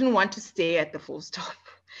 I didn't want to stay at the full stop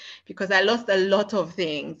because I lost a lot of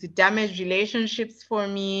things. It damaged relationships for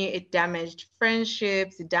me. It damaged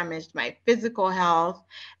friendships. It damaged my physical health.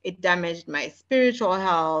 It damaged my spiritual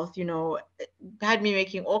health. It had me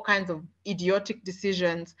making all kinds of idiotic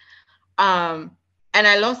decisions. And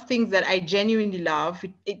I lost things that I genuinely love.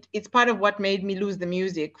 It's part of what made me lose the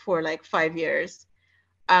music for like 5 years.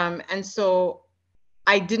 And so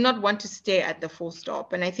I did not want to stay at the full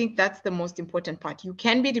stop. And I think that's the most important part. You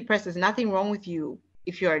can be depressed. There's nothing wrong with you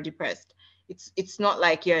if you are depressed. It's not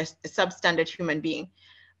like you're a substandard human being,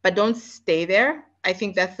 but don't stay there. I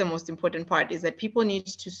think that's the most important part, is that people need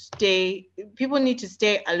to stay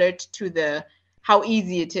alert to how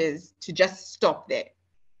easy it is to just stop there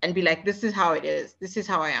and be like, this is how it is. This is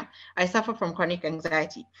how I am. I suffer from chronic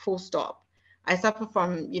anxiety, full stop. I suffer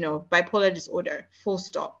from, bipolar disorder, full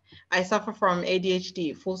stop. I suffer from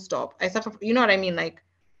ADHD, full stop. I suffer, you know what I mean? Like,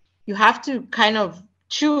 you have to kind of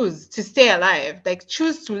choose to stay alive, like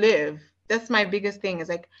choose to live. That's my biggest thing, is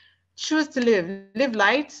like, choose to live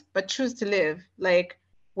light, but choose to live. Like,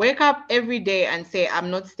 wake up every day and say,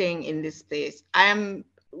 I'm not staying in this place. I am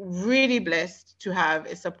really blessed to have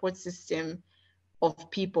a support system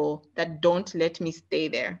of people that don't let me stay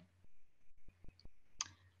there.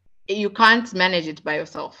 You can't manage it by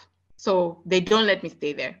yourself. So they don't let me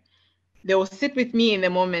stay there. They will sit with me in the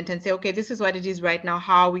moment and say, okay, this is what it is right now.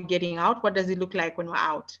 How are we getting out? What does it look like when we're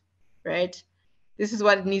out? Right? This is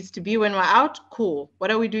what it needs to be when we're out. Cool.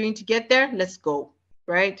 What are we doing to get there? Let's go.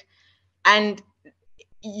 Right? And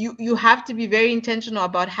you have to be very intentional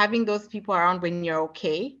about having those people around when you're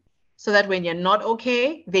okay, so that when you're not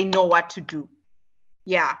okay, they know what to do.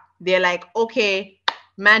 Yeah. They're like, okay,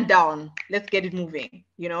 man down, let's get it moving.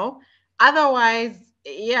 Otherwise,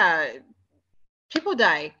 yeah, people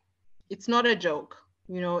die. It's not a joke.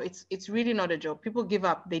 It's really not a joke. People give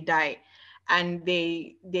up, they die, and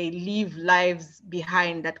they leave lives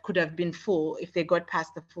behind that could have been full if they got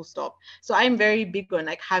past the full stop. So I'm very big on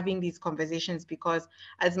like having these conversations, because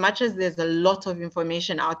as much as there's a lot of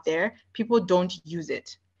information out there, people don't use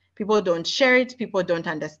it. People don't share it. People don't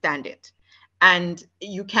understand it. And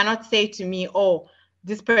you cannot say to me, oh,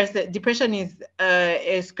 depression is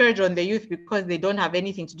a scourge on the youth because they don't have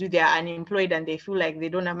anything to do. They're unemployed and they feel like they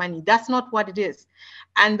don't have money. That's not what it is.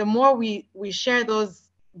 And the more we share those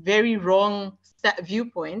very wrong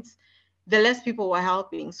viewpoints, the less people we're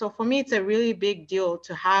helping. So for me, it's a really big deal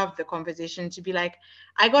to have the conversation, to be like,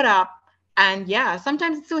 I got up, and yeah,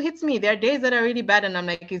 sometimes it still hits me. There are days that are really bad, and I'm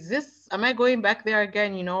like, am I going back there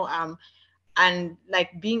again? And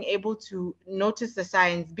like being able to notice the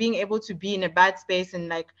signs, being able to be in a bad space and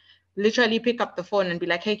like literally pick up the phone and be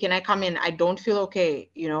like, hey, can I come in? I don't feel okay,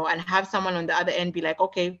 and have someone on the other end be like,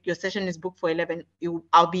 okay, your session is booked for 11,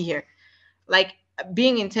 I'll be here. Like,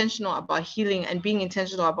 being intentional about healing and being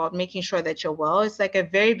intentional about making sure that you're well, it's like a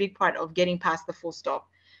very big part of getting past the full stop.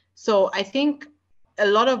 So I think a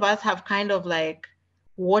lot of us have kind of like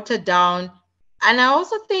watered down. And I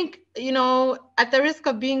also think, at the risk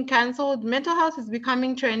of being canceled, mental health is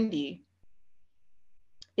becoming trendy.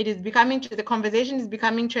 It is becoming, the conversation is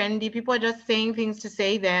becoming trendy. People are just saying things to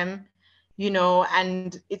say them,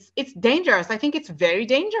 and it's dangerous. I think it's very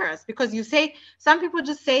dangerous, because some people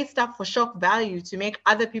just say stuff for shock value to make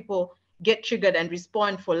other people get triggered and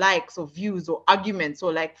respond for likes or views or arguments,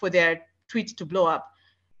 or like for their tweet to blow up.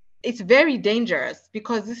 It's very dangerous,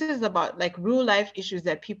 because this is about like real life issues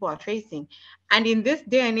that people are facing. And in this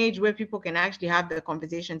day and age where people can actually have the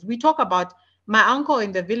conversations, we talk about my uncle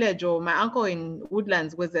in the village or my uncle in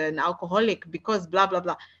Woodlands was an alcoholic because blah, blah,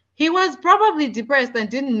 blah. He was probably depressed and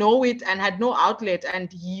didn't know it and had no outlet, and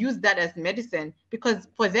he used that as medicine because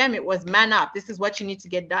for them it was man up. This is what you need to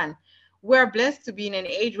get done. We're blessed to be in an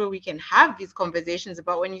age where we can have these conversations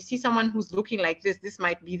about when you see someone who's looking like this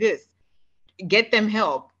might be this. Get them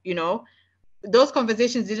help, you know. Those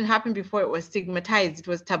conversations didn't happen before. It was stigmatized. It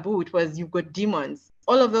was taboo. It was, you've got demons,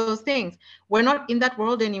 all of those things. We're not in that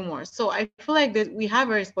world anymore. So I feel like that we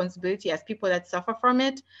have a responsibility as people that suffer from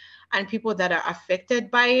it and people that are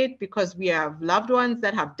affected by it, because we have loved ones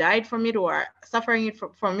that have died from it or are suffering it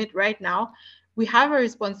from it right now. We have a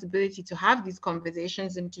responsibility to have these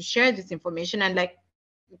conversations and to share this information and like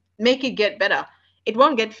make it get better. It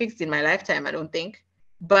won't get fixed in my lifetime, I don't think,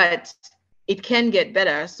 but it can get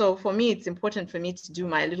better. So for me, it's important for me to do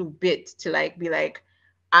my little bit to like be like,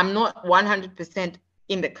 I'm not 100%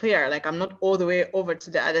 in the clear. Like I'm not all the way over to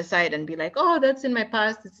the other side and be like, oh, that's in my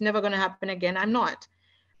past, it's never going to happen again. I'm not,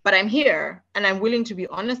 but I'm here and I'm willing to be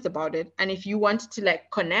honest about it. And if you want to like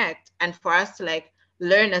connect and for us to like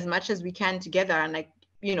learn as much as we can together and like,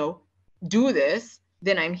 you know, do this,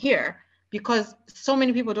 then I'm here, because so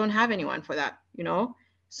many people don't have anyone for that, you know?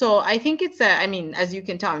 So I think it's I mean, as you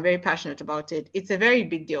can tell, I'm very passionate about it. It's a very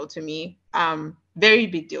big deal to me, very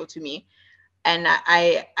big deal to me. And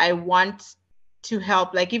I want to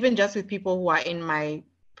help, like even just with people who are in my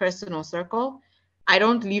personal circle. I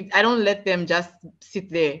don't let them just sit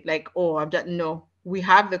there like, oh, I'm just, no. We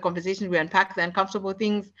have the conversation, we unpack the uncomfortable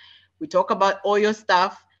things, we talk about all your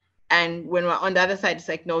stuff. And when we're on the other side, it's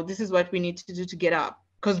like, no, this is what we need to do to get up,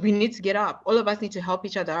 because we need to get up. All of us need to help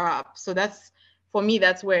each other up. So that's, for me,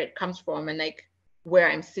 that's where it comes from and like where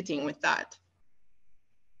I'm sitting with that.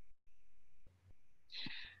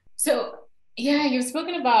 So yeah, you've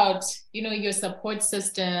spoken about, you know, your support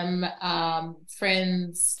system,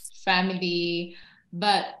 friends, family,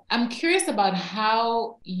 but I'm curious about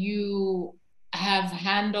how you have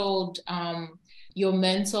handled your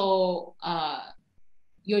mental,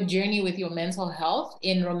 your journey with your mental health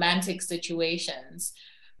in romantic situations.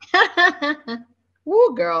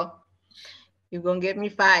 Woo, girl. You're going to get me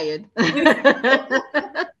fired.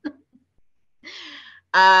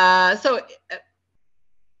 So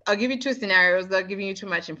I'll give you two scenarios without giving you too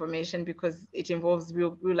much information because it involves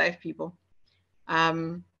real life people.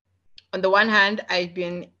 On the one hand, I've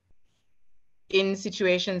been in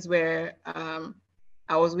situations where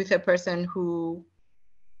I was with a person who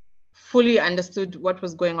fully understood what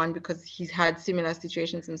was going on because he's had similar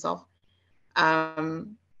situations himself.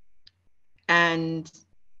 And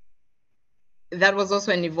that was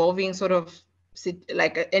also an evolving sort of,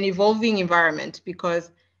 like an evolving environment, because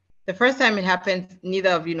the first time it happens,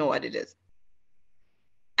 neither of you know what it is.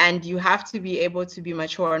 And you have to be able to be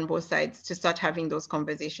mature on both sides to start having those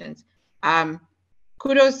conversations.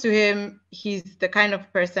 Kudos to him. He's the kind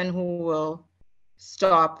of person who will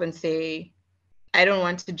stop and say, I don't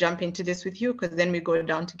want to jump into this with you, because then we go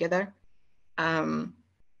down together.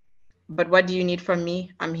 But what do you need from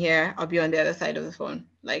me? I'm here. I'll be on the other side of the phone.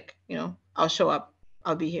 Like, you know, I'll show up.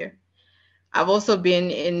 I'll be here. I've also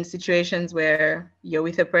been in situations where you're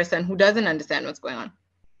with a person who doesn't understand what's going on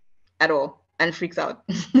at all and freaks out.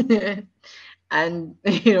 And,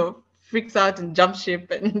 you know, freaks out and jumps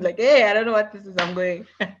ship and like, hey, I don't know what this is, I'm going.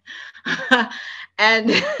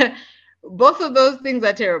 And both of those things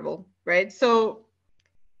are terrible, right? So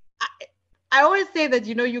I always say that,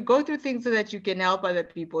 you know, you go through things so that you can help other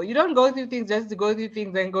people. You don't go through things just to go through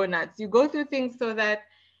things and go nuts. You go through things so that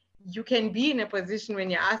you can be in a position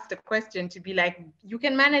when you're asked a question to be like, you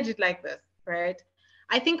can manage it like this, right?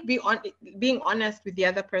 I think being honest with the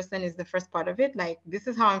other person is the first part of it. Like, this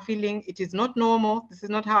is how I'm feeling. It is not normal. This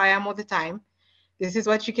is not how I am all the time. This is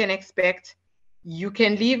what you can expect. You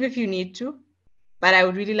can leave if you need to, but I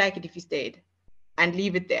would really like it if you stayed, and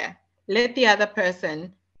leave it there. Let the other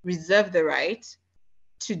person reserve the right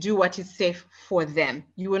to do what is safe for them.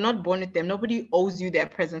 You were not born with them. Nobody owes you their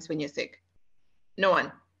presence when you're sick. No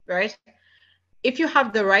one. Right? If you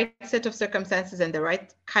have the right set of circumstances and the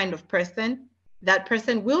right kind of person, that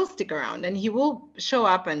person will stick around and he will show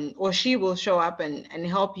up or she will show up and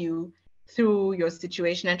help you through your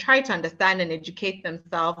situation and try to understand and educate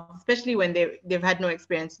themselves, especially when they've had no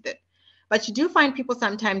experience with it. But you do find people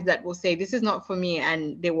sometimes that will say, this is not for me,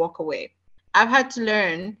 and they walk away. I've had to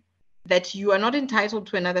learn that you are not entitled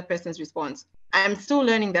to another person's response. I'm still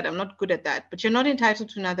learning that. I'm not good at that, but you're not entitled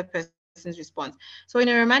to another person's response. So in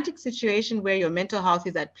a romantic situation where your mental health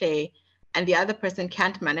is at play and the other person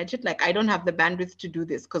can't manage it, like, I don't have the bandwidth to do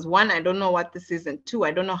this because, one, I don't know what this is, and two,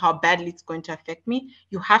 I don't know how badly it's going to affect me.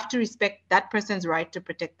 You have to respect that person's right to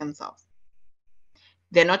protect themselves.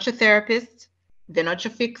 They're not your therapist. They're not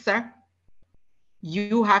your fixer.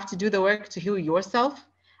 You have to do the work to heal yourself.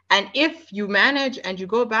 And if you manage and you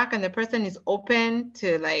go back and the person is open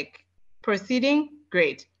to like proceeding,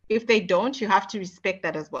 great. If they don't, you have to respect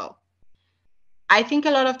that as well. I think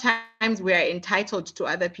a lot of times we are entitled to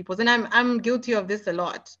other people's, and I'm guilty of this a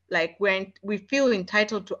lot. Like when we feel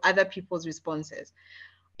entitled to other people's responses.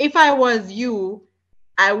 If I was you,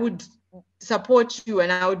 I would support you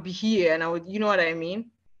and I would be here and I would, you know what I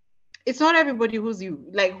mean? It's not everybody who's you,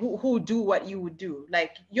 like who do what you would do.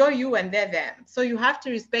 Like you're you and they're them. So you have to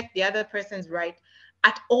respect the other person's right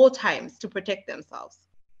at all times to protect themselves.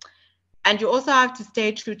 And you also have to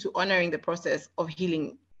stay true to honoring the process of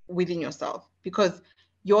healing within yourself, because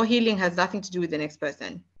your healing has nothing to do with the next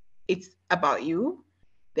person. It's about you.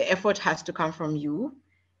 The effort has to come from you.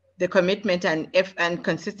 The commitment and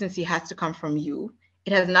consistency has to come from you.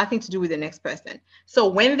 It has nothing to do with the next person. So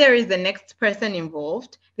when there is the next person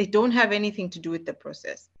involved, they don't have anything to do with the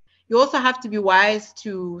process. You also have to be wise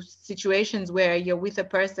to situations where you're with a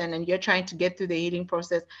person and you're trying to get through the healing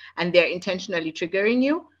process and they're intentionally triggering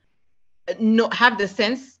you. Have the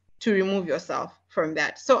sense to remove yourself from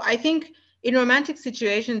that. So I think in romantic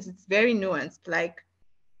situations, it's very nuanced. Like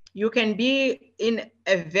you can be in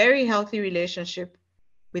a very healthy relationship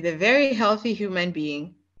with a very healthy human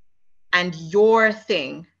being, and your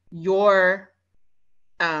thing, your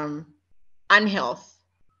unhealth,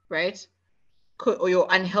 right? Or your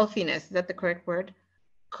unhealthiness, is that the correct word?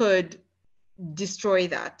 Could destroy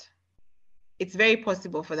that. It's very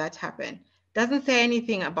possible for that to happen. Doesn't say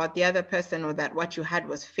anything about the other person or that what you had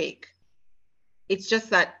was fake. It's just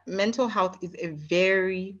that mental health is a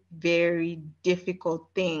very, very difficult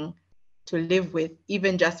thing to live with,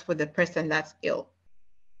 even just for the person that's ill.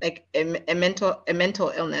 Like a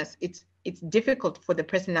mental illness, it's difficult for the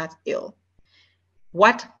person that's ill.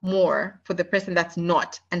 What more for the person that's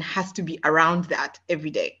not and has to be around that every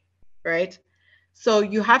day, right? So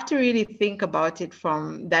you have to really think about it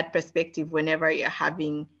from that perspective whenever you're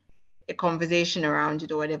having a conversation around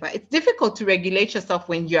it or whatever. It's difficult to regulate yourself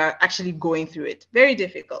when you're actually going through it. Very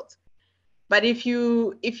difficult. But if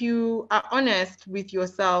you are honest with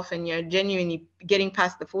yourself and you're genuinely getting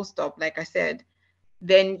past the full stop, like I said,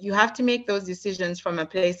 then you have to make those decisions from a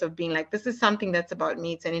place of being like, this is something that's about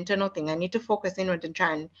me. It's an internal thing. I need to focus inward and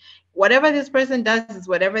try and whatever this person does is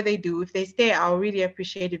whatever they do. If they stay, I'll really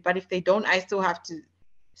appreciate it. But if they don't, I still have to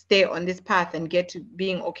stay on this path and get to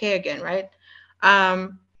being okay again, right?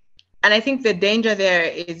 And I think the danger there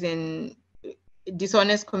is in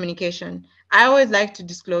dishonest communication. I always like to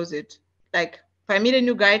disclose it. Like if I meet a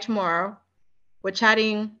new guy tomorrow, we're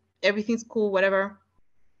chatting, everything's cool, whatever.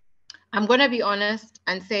 I'm going to be honest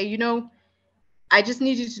and say, you know, I just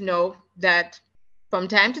need you to know that from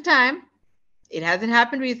time to time, it hasn't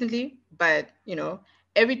happened recently, but, you know,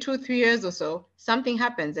 every 2-3 years or so, something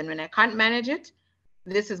happens. And when I can't manage it,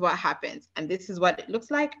 this is what happens. And this is what it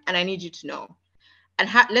looks like. And I need you to know. And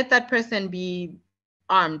let that person be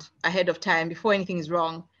armed ahead of time before anything is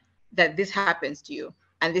wrong, that this happens to you.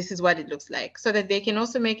 And this is what it looks like, so that they can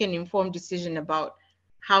also make an informed decision about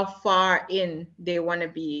how far in they want to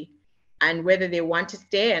be and whether they want to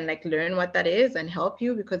stay and like learn what that is and help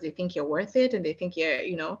you because they think you're worth it and they think you're,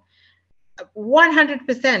 you know,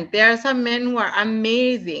 100%. There are some men who are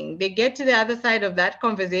amazing. They get to the other side of that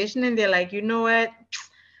conversation and they're like, you know what?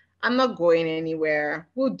 I'm not going anywhere.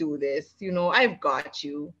 We'll do this. You know, I've got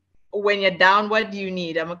you. When you're down, what do you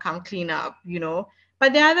need? I'm going to come clean up, you know.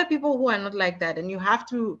 But there are other people who are not like that. And you have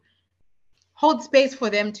to hold space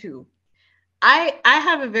for them too. I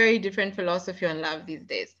have a very different philosophy on love these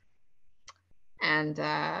days. And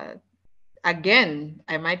again,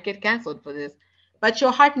 I might get canceled for this. But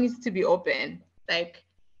your heart needs to be open. Like,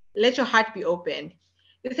 let your heart be open.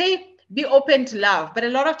 They say be open to love. But a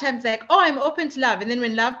lot of times like, oh, I'm open to love. And then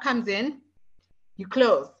when love comes in, you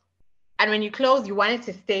close. And when you close, you want it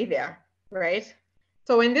to stay there, right?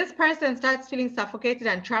 So when this person starts feeling suffocated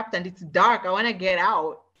and trapped and it's dark, I want to get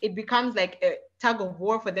out, it becomes like a tug of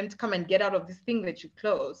war for them to come and get out of this thing that you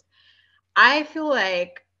closed. I feel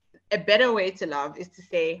like a better way to love is to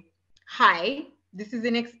say, hi, this is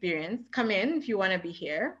an experience. Come in if you want to be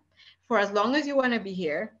here. For as long as you want to be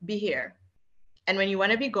here, be here. And when you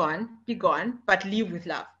want to be gone, but leave with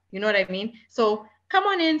love. You know what I mean? So come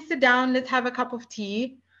on in, sit down, let's have a cup of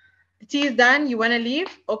tea. The tea is done. You want to leave?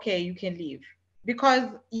 Okay, you can leave. Because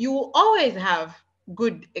you will always have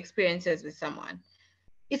good experiences with someone.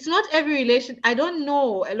 It's not every relation. I don't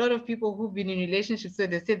know a lot of people who've been in relationships where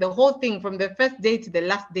they say the whole thing from the first date to the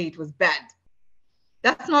last date was bad.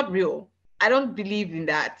 That's not real. I don't believe in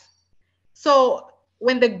that. So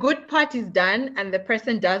when the good part is done and the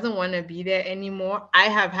person doesn't want to be there anymore, I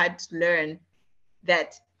have had to learn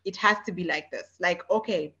that it has to be like this. Like,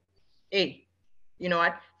 okay, hey, you know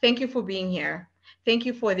what? Thank you for being here. Thank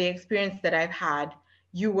you for the experience that I've had.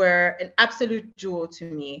 You were an absolute jewel to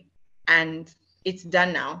me, and it's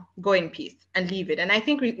done now. Go in peace and leave it. And I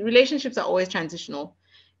think relationships are always transitional.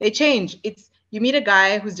 They change. It's you meet a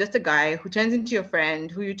guy who's just a guy who turns into your friend,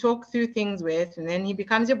 who you talk through things with, and then he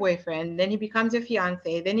becomes your boyfriend, then he becomes your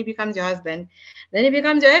fiance, then he becomes your husband, then he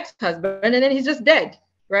becomes your ex-husband, and then he's just dead,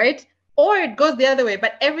 right? Or it goes the other way,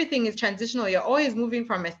 but everything is transitional. You're always moving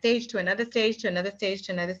from a stage to another stage to another stage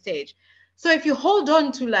to another stage. So if you hold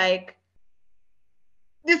on to like,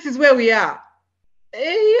 this is where we are,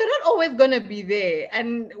 you're not always going to be there.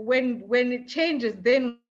 And when it changes,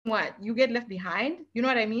 then what? You get left behind. You know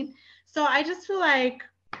what I mean? So I just feel like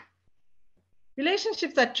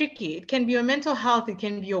relationships are tricky. It can be your mental health. It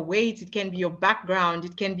can be your weight. It can be your background.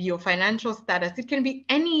 It can be your financial status. It can be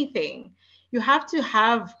anything. You have to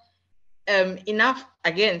have enough,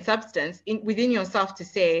 again, substance within yourself to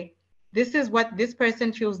say, this is what this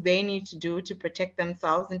person feels they need to do to protect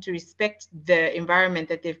themselves and to respect the environment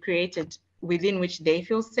that they've created within which they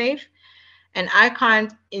feel safe. And I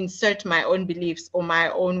can't insert my own beliefs or my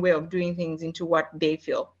own way of doing things into what they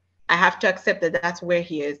feel. I have to accept that that's where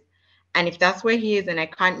he is. And if that's where he is and I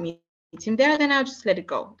can't meet him there, then I'll just let it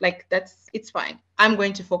go. Like, it's fine. I'm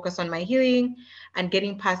going to focus on my healing and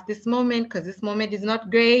getting past this moment, because this moment is not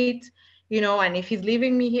great. You know, and if he's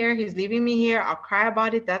leaving me here, he's leaving me here. I'll cry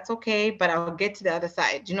about it. That's okay. But I'll get to the other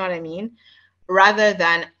side. Do you know what I mean? Rather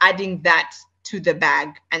than adding that to the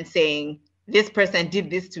bag and saying, this person did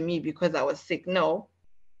this to me because I was sick. No,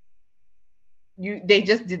 they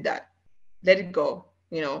just did that. Let it go.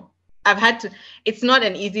 You know, I've had to, it's not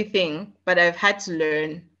an easy thing, but I've had to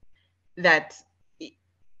learn that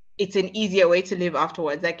it's an easier way to live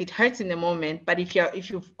afterwards. Like, it hurts in the moment, but if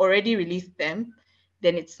you've already released them,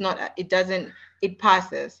 then it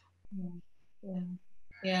passes.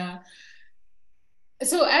 Yeah.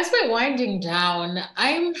 So as we're winding down,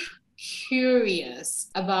 I'm curious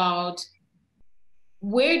about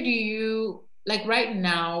where do you, like right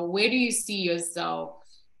now, where do you see yourself,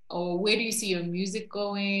 or where do you see your music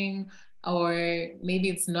going, or maybe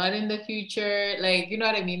it's not in the future, like, you know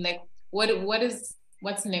what I mean? Like,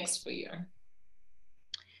 what's next for you?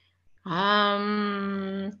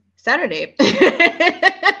 Saturday.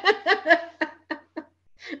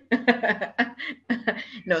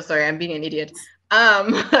 No, sorry, I'm being an idiot.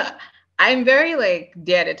 I'm very like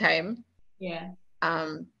day at a time. Yeah.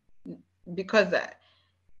 Because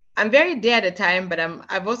I'm very day at a time, but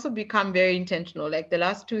I've also become very intentional. Like the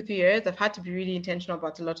last 2-3 years, I've had to be really intentional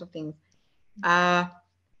about a lot of things. I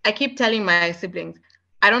keep telling my siblings,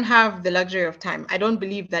 I don't have the luxury of time. I don't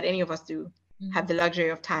believe that any of us do have the luxury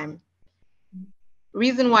of time.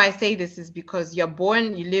 Reason why I say this is because you're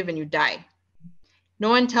born, you live, and you die. No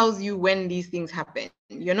one tells you when these things happen.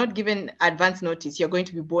 You're not given advance notice. You're going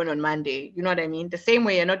to be born on Monday. You know what I mean? The same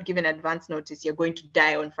way you're not given advance notice, you're going to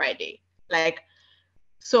die on Friday. Like,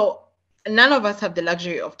 so none of us have the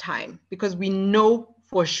luxury of time, because we know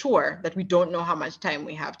for sure that we don't know how much time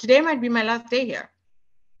we have. Today might be my last day here.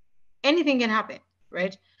 Anything can happen,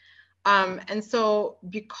 right? And so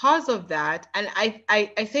because of that, and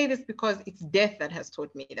I say this because it's death that has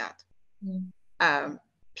taught me that.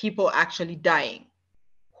 People actually dying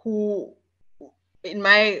who, in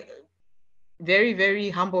my very, very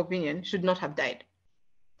humble opinion, should not have died.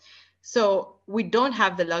 So we don't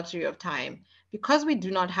have the luxury of time. Because we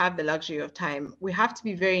do not have the luxury of time, we have to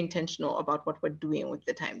be very intentional about what we're doing with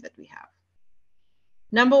the time that we have.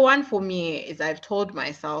 Number one for me is, I've told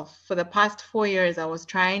myself for the past 4 years, I was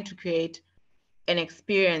trying to create an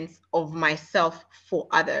experience of myself for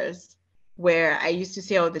others, where I used to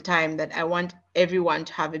say all the time that I want everyone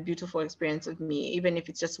to have a beautiful experience of me, even if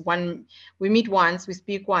it's just one. We meet once, we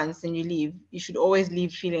speak once, and you leave. You should always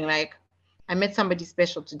leave feeling like, I met somebody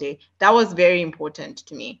special today. That was very important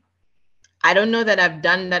to me. I don't know that I've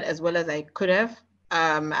done that as well as I could have.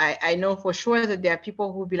 I know for sure that there are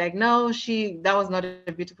people who will be like, no, that was not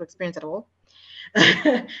a beautiful experience at all.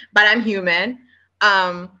 But I'm human.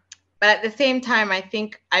 But at the same time, I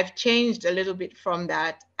think I've changed a little bit from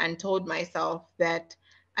that and told myself that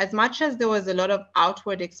as much as there was a lot of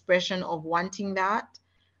outward expression of wanting that,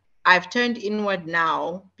 I've turned inward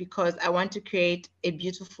now because I want to create a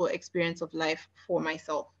beautiful experience of life for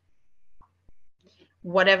myself,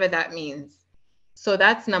 whatever that means. So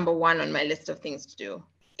that's number one on my list of things to do,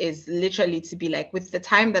 is literally to be like, with the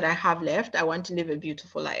time that I have left, I want to live a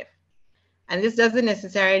beautiful life. And this doesn't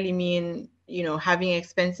necessarily mean, you know, having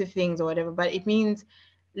expensive things or whatever, but it means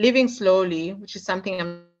living slowly, which is something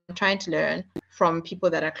I'm trying to learn, from people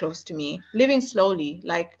that are close to me. Living slowly,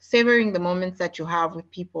 like savoring the moments that you have with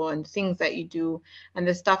people and things that you do and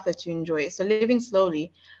the stuff that you enjoy. So living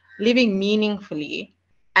slowly, living meaningfully,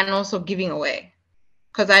 and also giving away.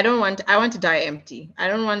 Because I want to die empty. I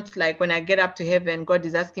don't want, like, when I get up to heaven, God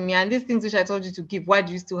is asking me, and these things which I told you to give, why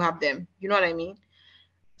do you still have them? You know what I mean?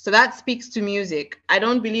 So that speaks to music. I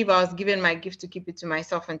don't believe I was given my gift to keep it to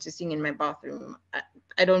myself and to sing in my bathroom.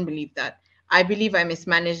 I don't believe that. I believe I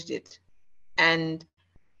mismanaged it. And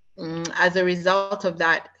as a result of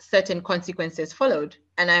that, certain consequences followed.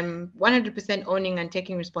 And I'm 100% owning and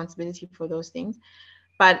taking responsibility for those things.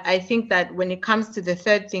 But I think that when it comes to the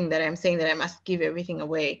third thing that I'm saying, that I must give everything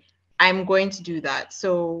away, I'm going to do that.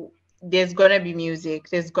 So there's going to be music,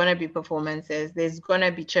 there's going to be performances, there's going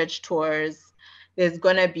to be church tours, there's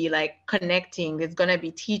going to be like connecting, there's going to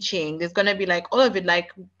be teaching, there's going to be like all of it.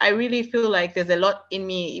 Like, I really feel like there's a lot in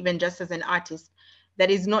me, even just as an artist,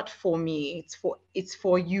 that is not for me. It's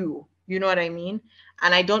for you. You know what I mean?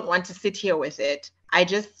 And I don't want to sit here with it. I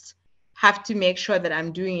just have to make sure that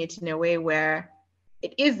I'm doing it in a way where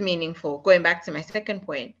it is meaningful. Going back to my second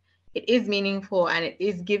point, it is meaningful and it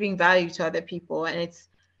is giving value to other people, and it's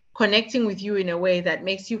connecting with you in a way that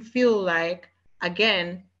makes you feel like,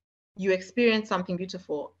 again, you experienced something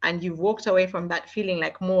beautiful and you've walked away from that feeling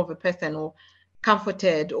like more of a person, or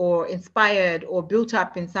comforted or inspired or built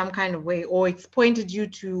up in some kind of way, or it's pointed you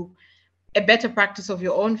to a better practice of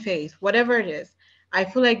your own faith, whatever it is. I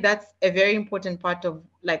feel like that's a very important part of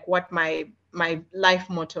like what my life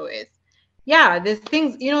motto is. Yeah, there's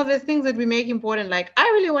things, there's things that we make important. Like, I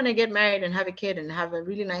really want to get married and have a kid and have a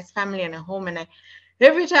really nice family and a home. And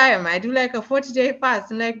every time I do like a 40-day fast,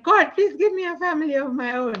 and like, God, please give me a family of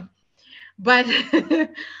my own. But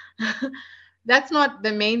that's not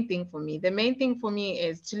the main thing for me. The main thing for me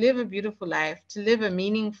is to live a beautiful life, to live a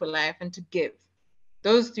meaningful life, and to give.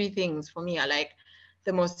 Those three things for me are like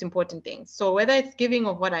the most important things. So whether it's giving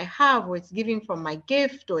of what I have, or it's giving from my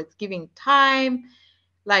gift, or it's giving time,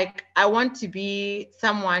 like, I want to be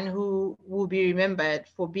someone who will be remembered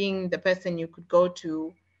for being the person you could go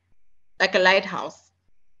to, like a lighthouse.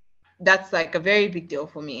 That's like a very big deal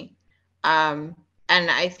for me. And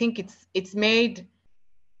I think it's made,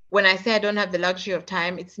 when I say I don't have the luxury of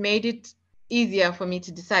time, it's made it easier for me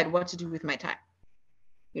to decide what to do with my time.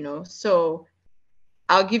 So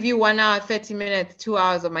I'll give you 1 hour, 30 minutes, 2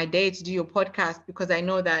 hours of my day to do your podcast, because I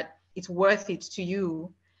know that it's worth it to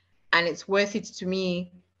you, and it's worth it to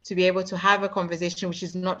me to be able to have a conversation which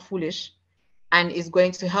is not foolish and is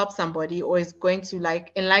going to help somebody, or is going to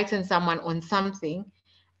like enlighten someone on something,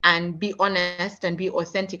 and be honest and be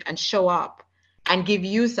authentic and show up and give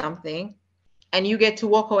you something. And you get to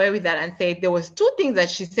walk away with that and say, there was 2 things that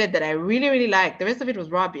she said that I really, really liked. The rest of it was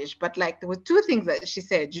rubbish, but like there were 2 things that she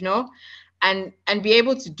said, and be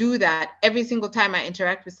able to do that every single time I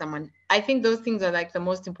interact with someone. I think those things are like the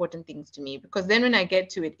most important things to me, because then when I get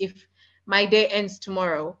to it, if my day ends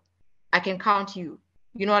tomorrow, I can count you.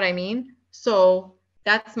 You know what I mean? So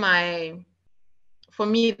that's for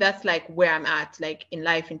me, that's like where I'm at, like in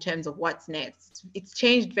life, in terms of what's next. It's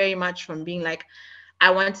changed very much from being like, I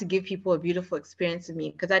want to give people a beautiful experience with me,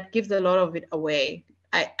 because that gives a lot of it away.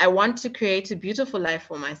 I want to create a beautiful life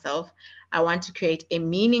for myself. I want to create a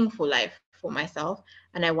meaningful life for myself,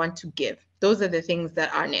 and I want to give. Those are the things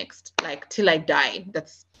that are next, like till I die.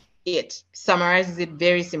 That's it. Summarizes it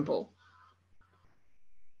very simple.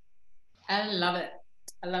 I love it.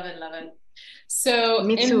 I love it. Love it. So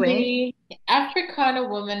Me too, in the Africana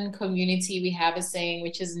woman community, we have a saying,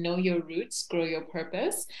 which is know your roots, grow your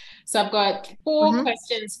purpose. So I've got 4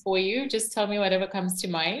 questions for you. Just tell me whatever comes to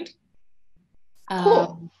mind.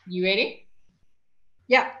 Cool. You ready?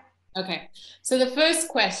 Yeah. Okay. So the first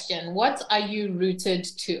question, what are you rooted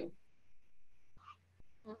to?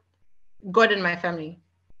 God and my family.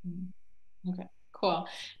 Okay. Cool.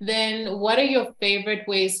 Then what are your favorite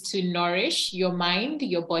ways to nourish your mind,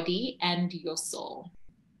 your body, and your soul?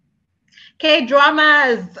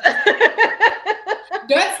 K-dramas.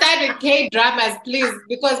 Don't start with K-dramas, please,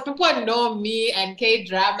 because people know me and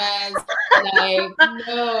K-dramas. Like,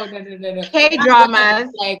 no.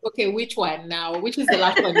 K-dramas. Like, okay, which one now? Which is the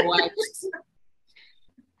last one you watched?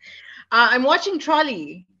 I'm watching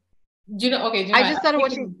Trolley. I just started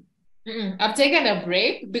watching. I've taken a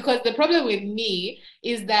break, because the problem with me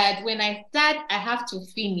is that when I start, I have to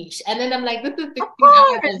finish. And then I'm like, this is 16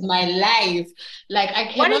 hours of my life. Like, I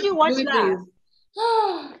cannot. What did you watch do last?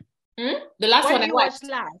 The last what one did you watch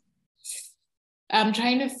last? I'm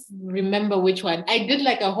trying to remember which one. I did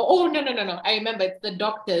like a whole, no. I remember, it's the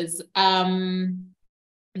Doctors.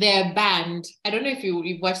 Their band. I don't know if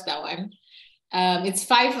you've watched that one. It's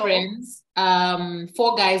 5 friends,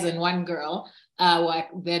 4 guys and 1 girl.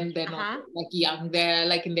 Then they're not like young, they're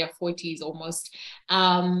like in their 40s almost.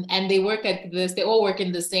 And they all work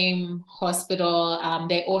in the same hospital.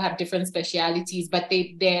 They all have different specialities, but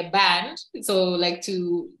they're band. So like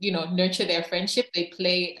to, nurture their friendship, they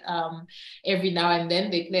play every now and then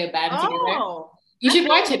they play a band together. You should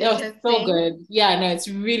watch it. It's so good. Yeah, no, it's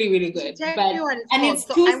really, really good. It's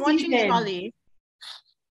so 2 I'm watching seasons. Charlie.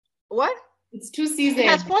 What? It's 2 seasons. It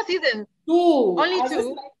has 4 seasons. 2. Only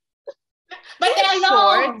 2. But they're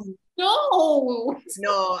short.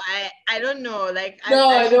 No, I don't know. Like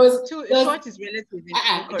short is relative.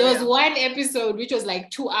 There was one episode which was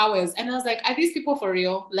like 2 hours, and I was like, "Are these people for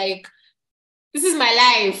real? Like, this is my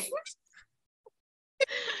life."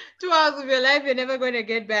 2 hours of your life you're never going to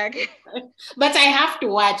get back. But I have to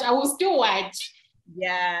watch. I will still watch.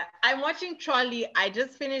 Yeah, I'm watching Trolley. I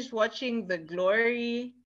just finished watching The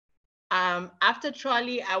Glory. After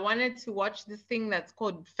Trolley, I wanted to watch this thing that's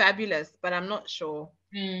called Fabulous, but I'm not sure.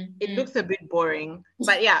 It looks a bit boring.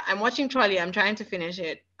 But yeah, I'm watching Trolley. I'm trying to finish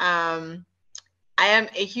it. I am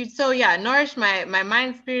a huge, nourish my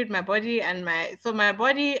mind, spirit, my body, and my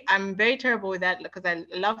body, I'm very terrible with that because I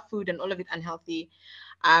love food and all of it unhealthy.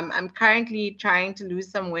 I'm currently trying to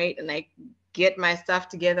lose some weight and like get my stuff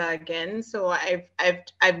together again. So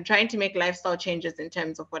I'm trying to make lifestyle changes in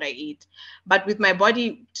terms of what I eat. But with my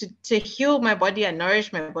body, to heal my body and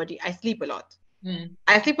nourish my body, I sleep a lot.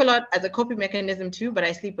 I sleep a lot as a coping mechanism too, but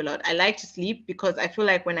I sleep a lot. I like to sleep because I feel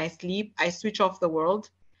like when I sleep, I switch off the world.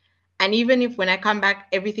 And even if when I come back,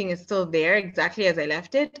 everything is still there exactly as I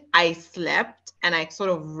left it, I slept and I sort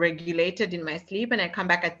of regulated in my sleep and I come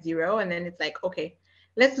back at 0. And then it's like, okay,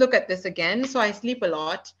 let's look at this again. So I sleep a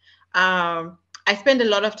lot. I spend a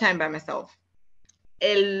lot of time by myself.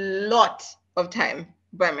 A lot of time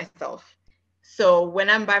by myself. So when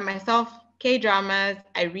I'm by myself, K-dramas,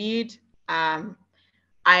 I read,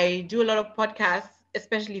 I do a lot of podcasts,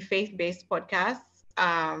 especially faith-based podcasts,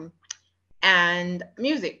 and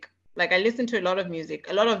music. Like I listen to a lot of music,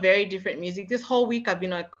 a lot of very different music. This whole week I've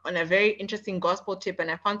been on a very interesting gospel tip and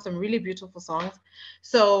I found some really beautiful songs.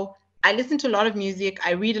 So I listen to a lot of music.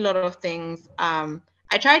 I read a lot of things.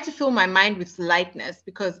 I try to fill my mind with lightness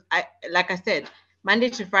because like I said, Monday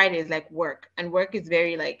to Friday is like work, and work is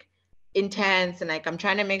very like intense, and like I'm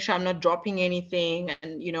trying to make sure I'm not dropping anything,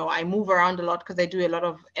 and I move around a lot because I do a lot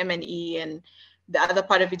of M&E, and the other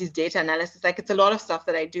part of it is data analysis. Like it's a lot of stuff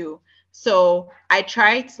that I do. So I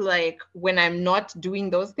try to, like, when I'm not doing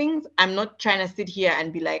those things, I'm not trying to sit here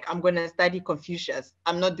and be like, I'm going to study Confucius.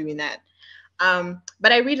 I'm not doing that.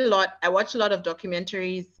 But I read a lot. I watch a lot of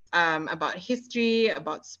documentaries about history,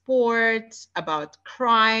 about sport, about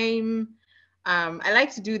crime. I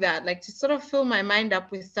like to do that, like to sort of fill my mind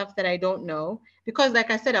up with stuff that I don't know. Because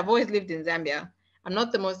like I said, I've always lived in Zambia. I'm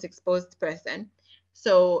not the most exposed person.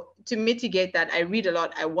 So to mitigate that, I read a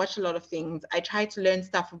lot. I watch a lot of things. I try to learn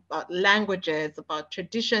stuff about languages, about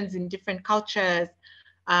traditions in different cultures,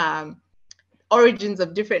 origins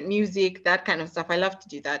of different music, that kind of stuff. I love to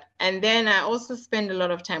do that. And then I also spend a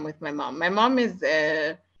lot of time with my mom. My mom is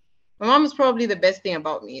probably the best thing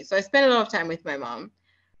about me. So I spend a lot of time with my mom.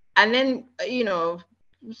 And then,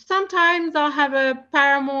 sometimes I'll have a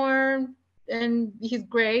paramour and he's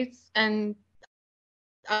great. And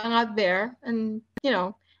I'm out there and,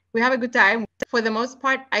 we have a good time. For the most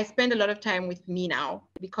part, I spend a lot of time with me now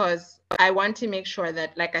because I want to make sure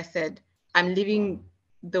that, like I said, I'm living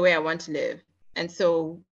the way I want to live. And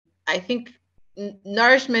so I think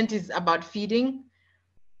nourishment is about feeding.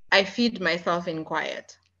 I feed myself in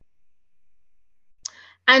quiet.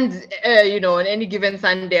 And, on any given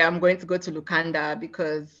Sunday, I'm going to go to Lukanda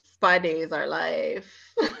because spa days are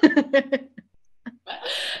life.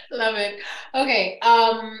 Love it. Okay.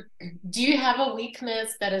 Do you have a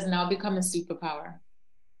weakness that has now become a superpower?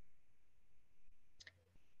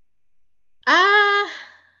 I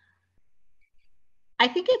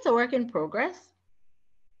think it's a work in progress,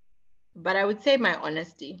 but I would say my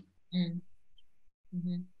honesty.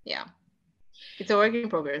 Yeah. It's a work in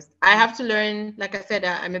progress. I have to learn, like I said,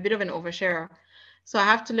 I'm a bit of an oversharer. So I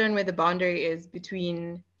have to learn where the boundary is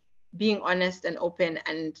between being honest and open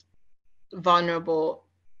and vulnerable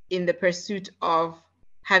in the pursuit of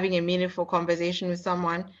having a meaningful conversation with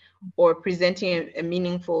someone or presenting a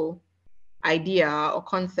meaningful idea or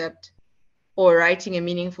concept or writing a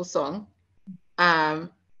meaningful song.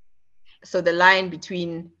 So the line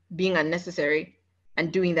between being unnecessary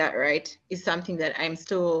and doing that right is something that I'm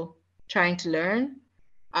still trying to learn.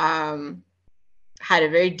 Had a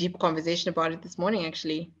very deep conversation about it this morning,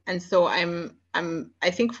 actually. And so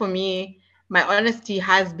I think for me, my honesty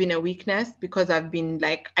has been a weakness because I've been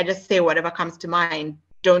like, I just say whatever comes to mind,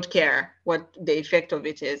 don't care what the effect of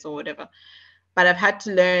it is or whatever. but I've had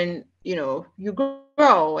to learn, you know, you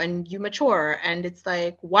grow and you mature, and it's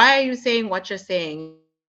like, why are you saying what you're saying?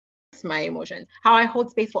 It's my emotions. How I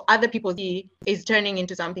hold space for other people is turning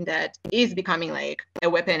into something that is becoming like a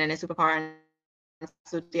weapon and a superpower, and I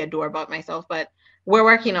absolutely adore about myself, but we're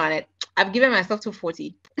working on it. I've given myself to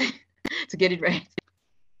 40 to get it right.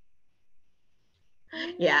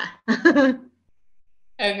 Yeah.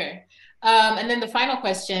 Okay. And then the final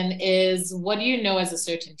question is, what do you know as a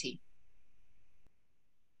certainty?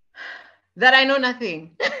 That I know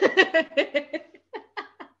nothing.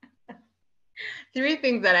 3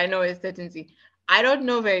 things that I know is certainty. I don't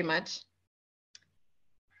know very much.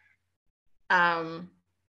 The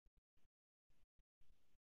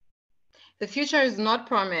future is not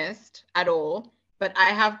promised at all, but I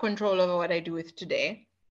have control over what I do with today.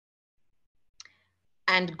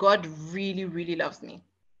 And God really, really loves me.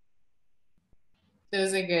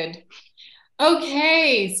 Those are good.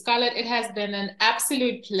 Okay, Scarlett, it has been an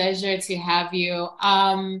absolute pleasure to have you.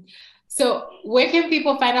 So where can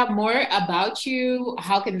people find out more about you?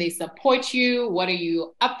 How can they support you? What are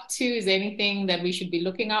you up to? Is there anything that we should be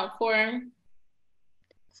looking out for?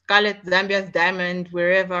 Scarlett, Zambia's Diamond,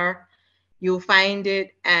 wherever you'll find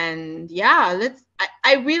it. And yeah,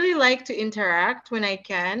 I really like to interact when I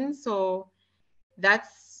can. So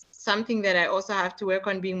that's something that I also have to work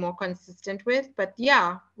on being more consistent with. But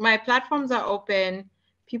yeah, my platforms are open.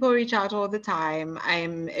 People reach out all the time.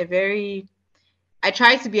 I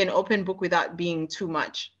try to be an open book without being too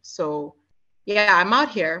much. So yeah, I'm out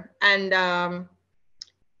here. And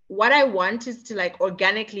what I want is to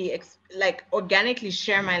organically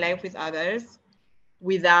share my life with others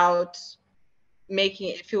without making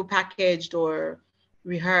it feel packaged or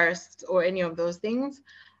rehearsed or any of those things.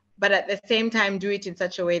 But at the same time, do it in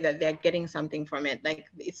such a way that they're getting something from it. Like,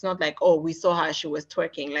 it's not like, oh, we saw her, she was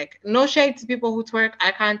twerking. Like, no shade to people who twerk.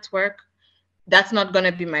 I can't twerk. That's not going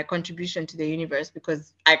to be my contribution to the universe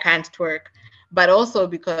because I can't twerk. But also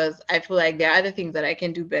because I feel like there are other things that I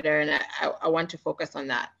can do better, and I want to focus on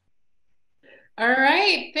that. All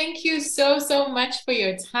right. Thank you so, so much for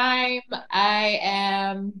your time. I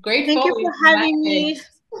am grateful. Thank you for having me.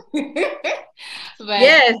 But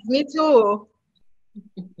yes, me too.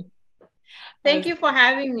 Thank you for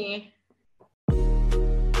having me.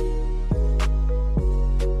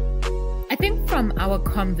 I think from our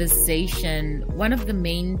conversation, one of the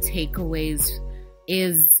main takeaways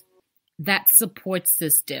is that support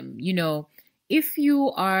system. You know, if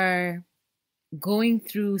you are going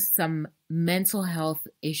through some mental health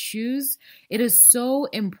issues, it is so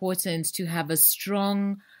important to have a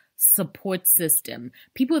strong support system,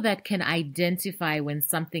 people that can identify when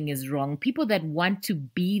something is wrong, people that want to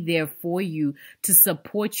be there for you to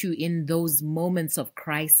support you in those moments of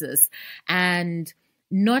crisis, and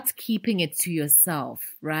not keeping it to yourself,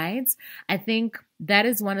 right? I think that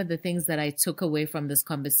is one of the things that I took away from this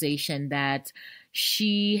conversation, that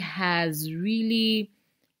she has really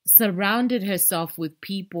surrounded herself with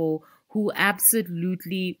people who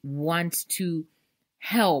absolutely want to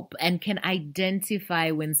help and can identify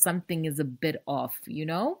when something is a bit off, you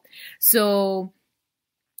know? So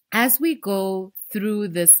as we go through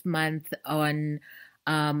this month on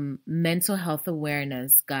mental health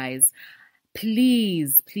awareness, guys,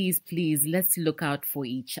 please, please, please, let's look out for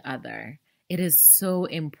each other. It is so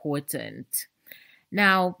important.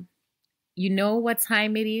 Now, you know what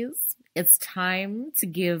time it is? It's time to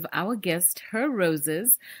give our guest her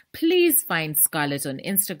roses. Please find Scarlett on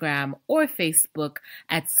Instagram or Facebook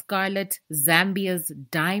at Scarlett Zambia's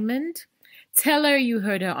Diamond. Tell her you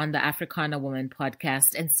heard her on the Africana Woman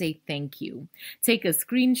podcast and say thank you. Take a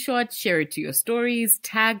screenshot, share it to your stories,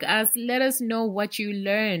 tag us, let us know what you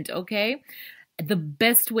learned, okay? The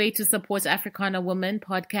best way to support Africana Woman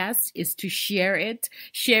podcast is to share it.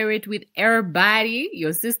 Share it with everybody,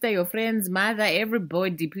 your sister, your friends, mother,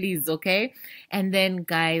 everybody, please, okay? And then,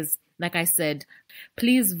 guys, like I said,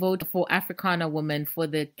 please vote for Africana Woman for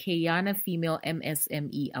the Kayana Female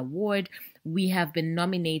MSME Award. We have been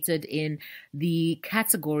nominated in the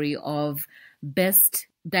category of Best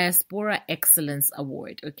Diaspora Excellence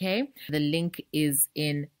Award, okay? The link is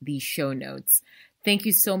in the show notes. Thank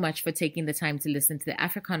you so much for taking the time to listen to the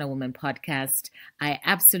Africana Woman podcast. I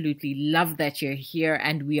absolutely love that you're here,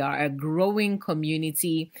 and we are a growing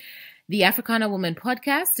community. The Africana Woman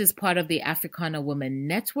podcast is part of the Africana Woman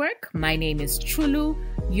Network. My name is Chulu,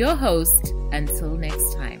 your host. Until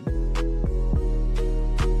next time.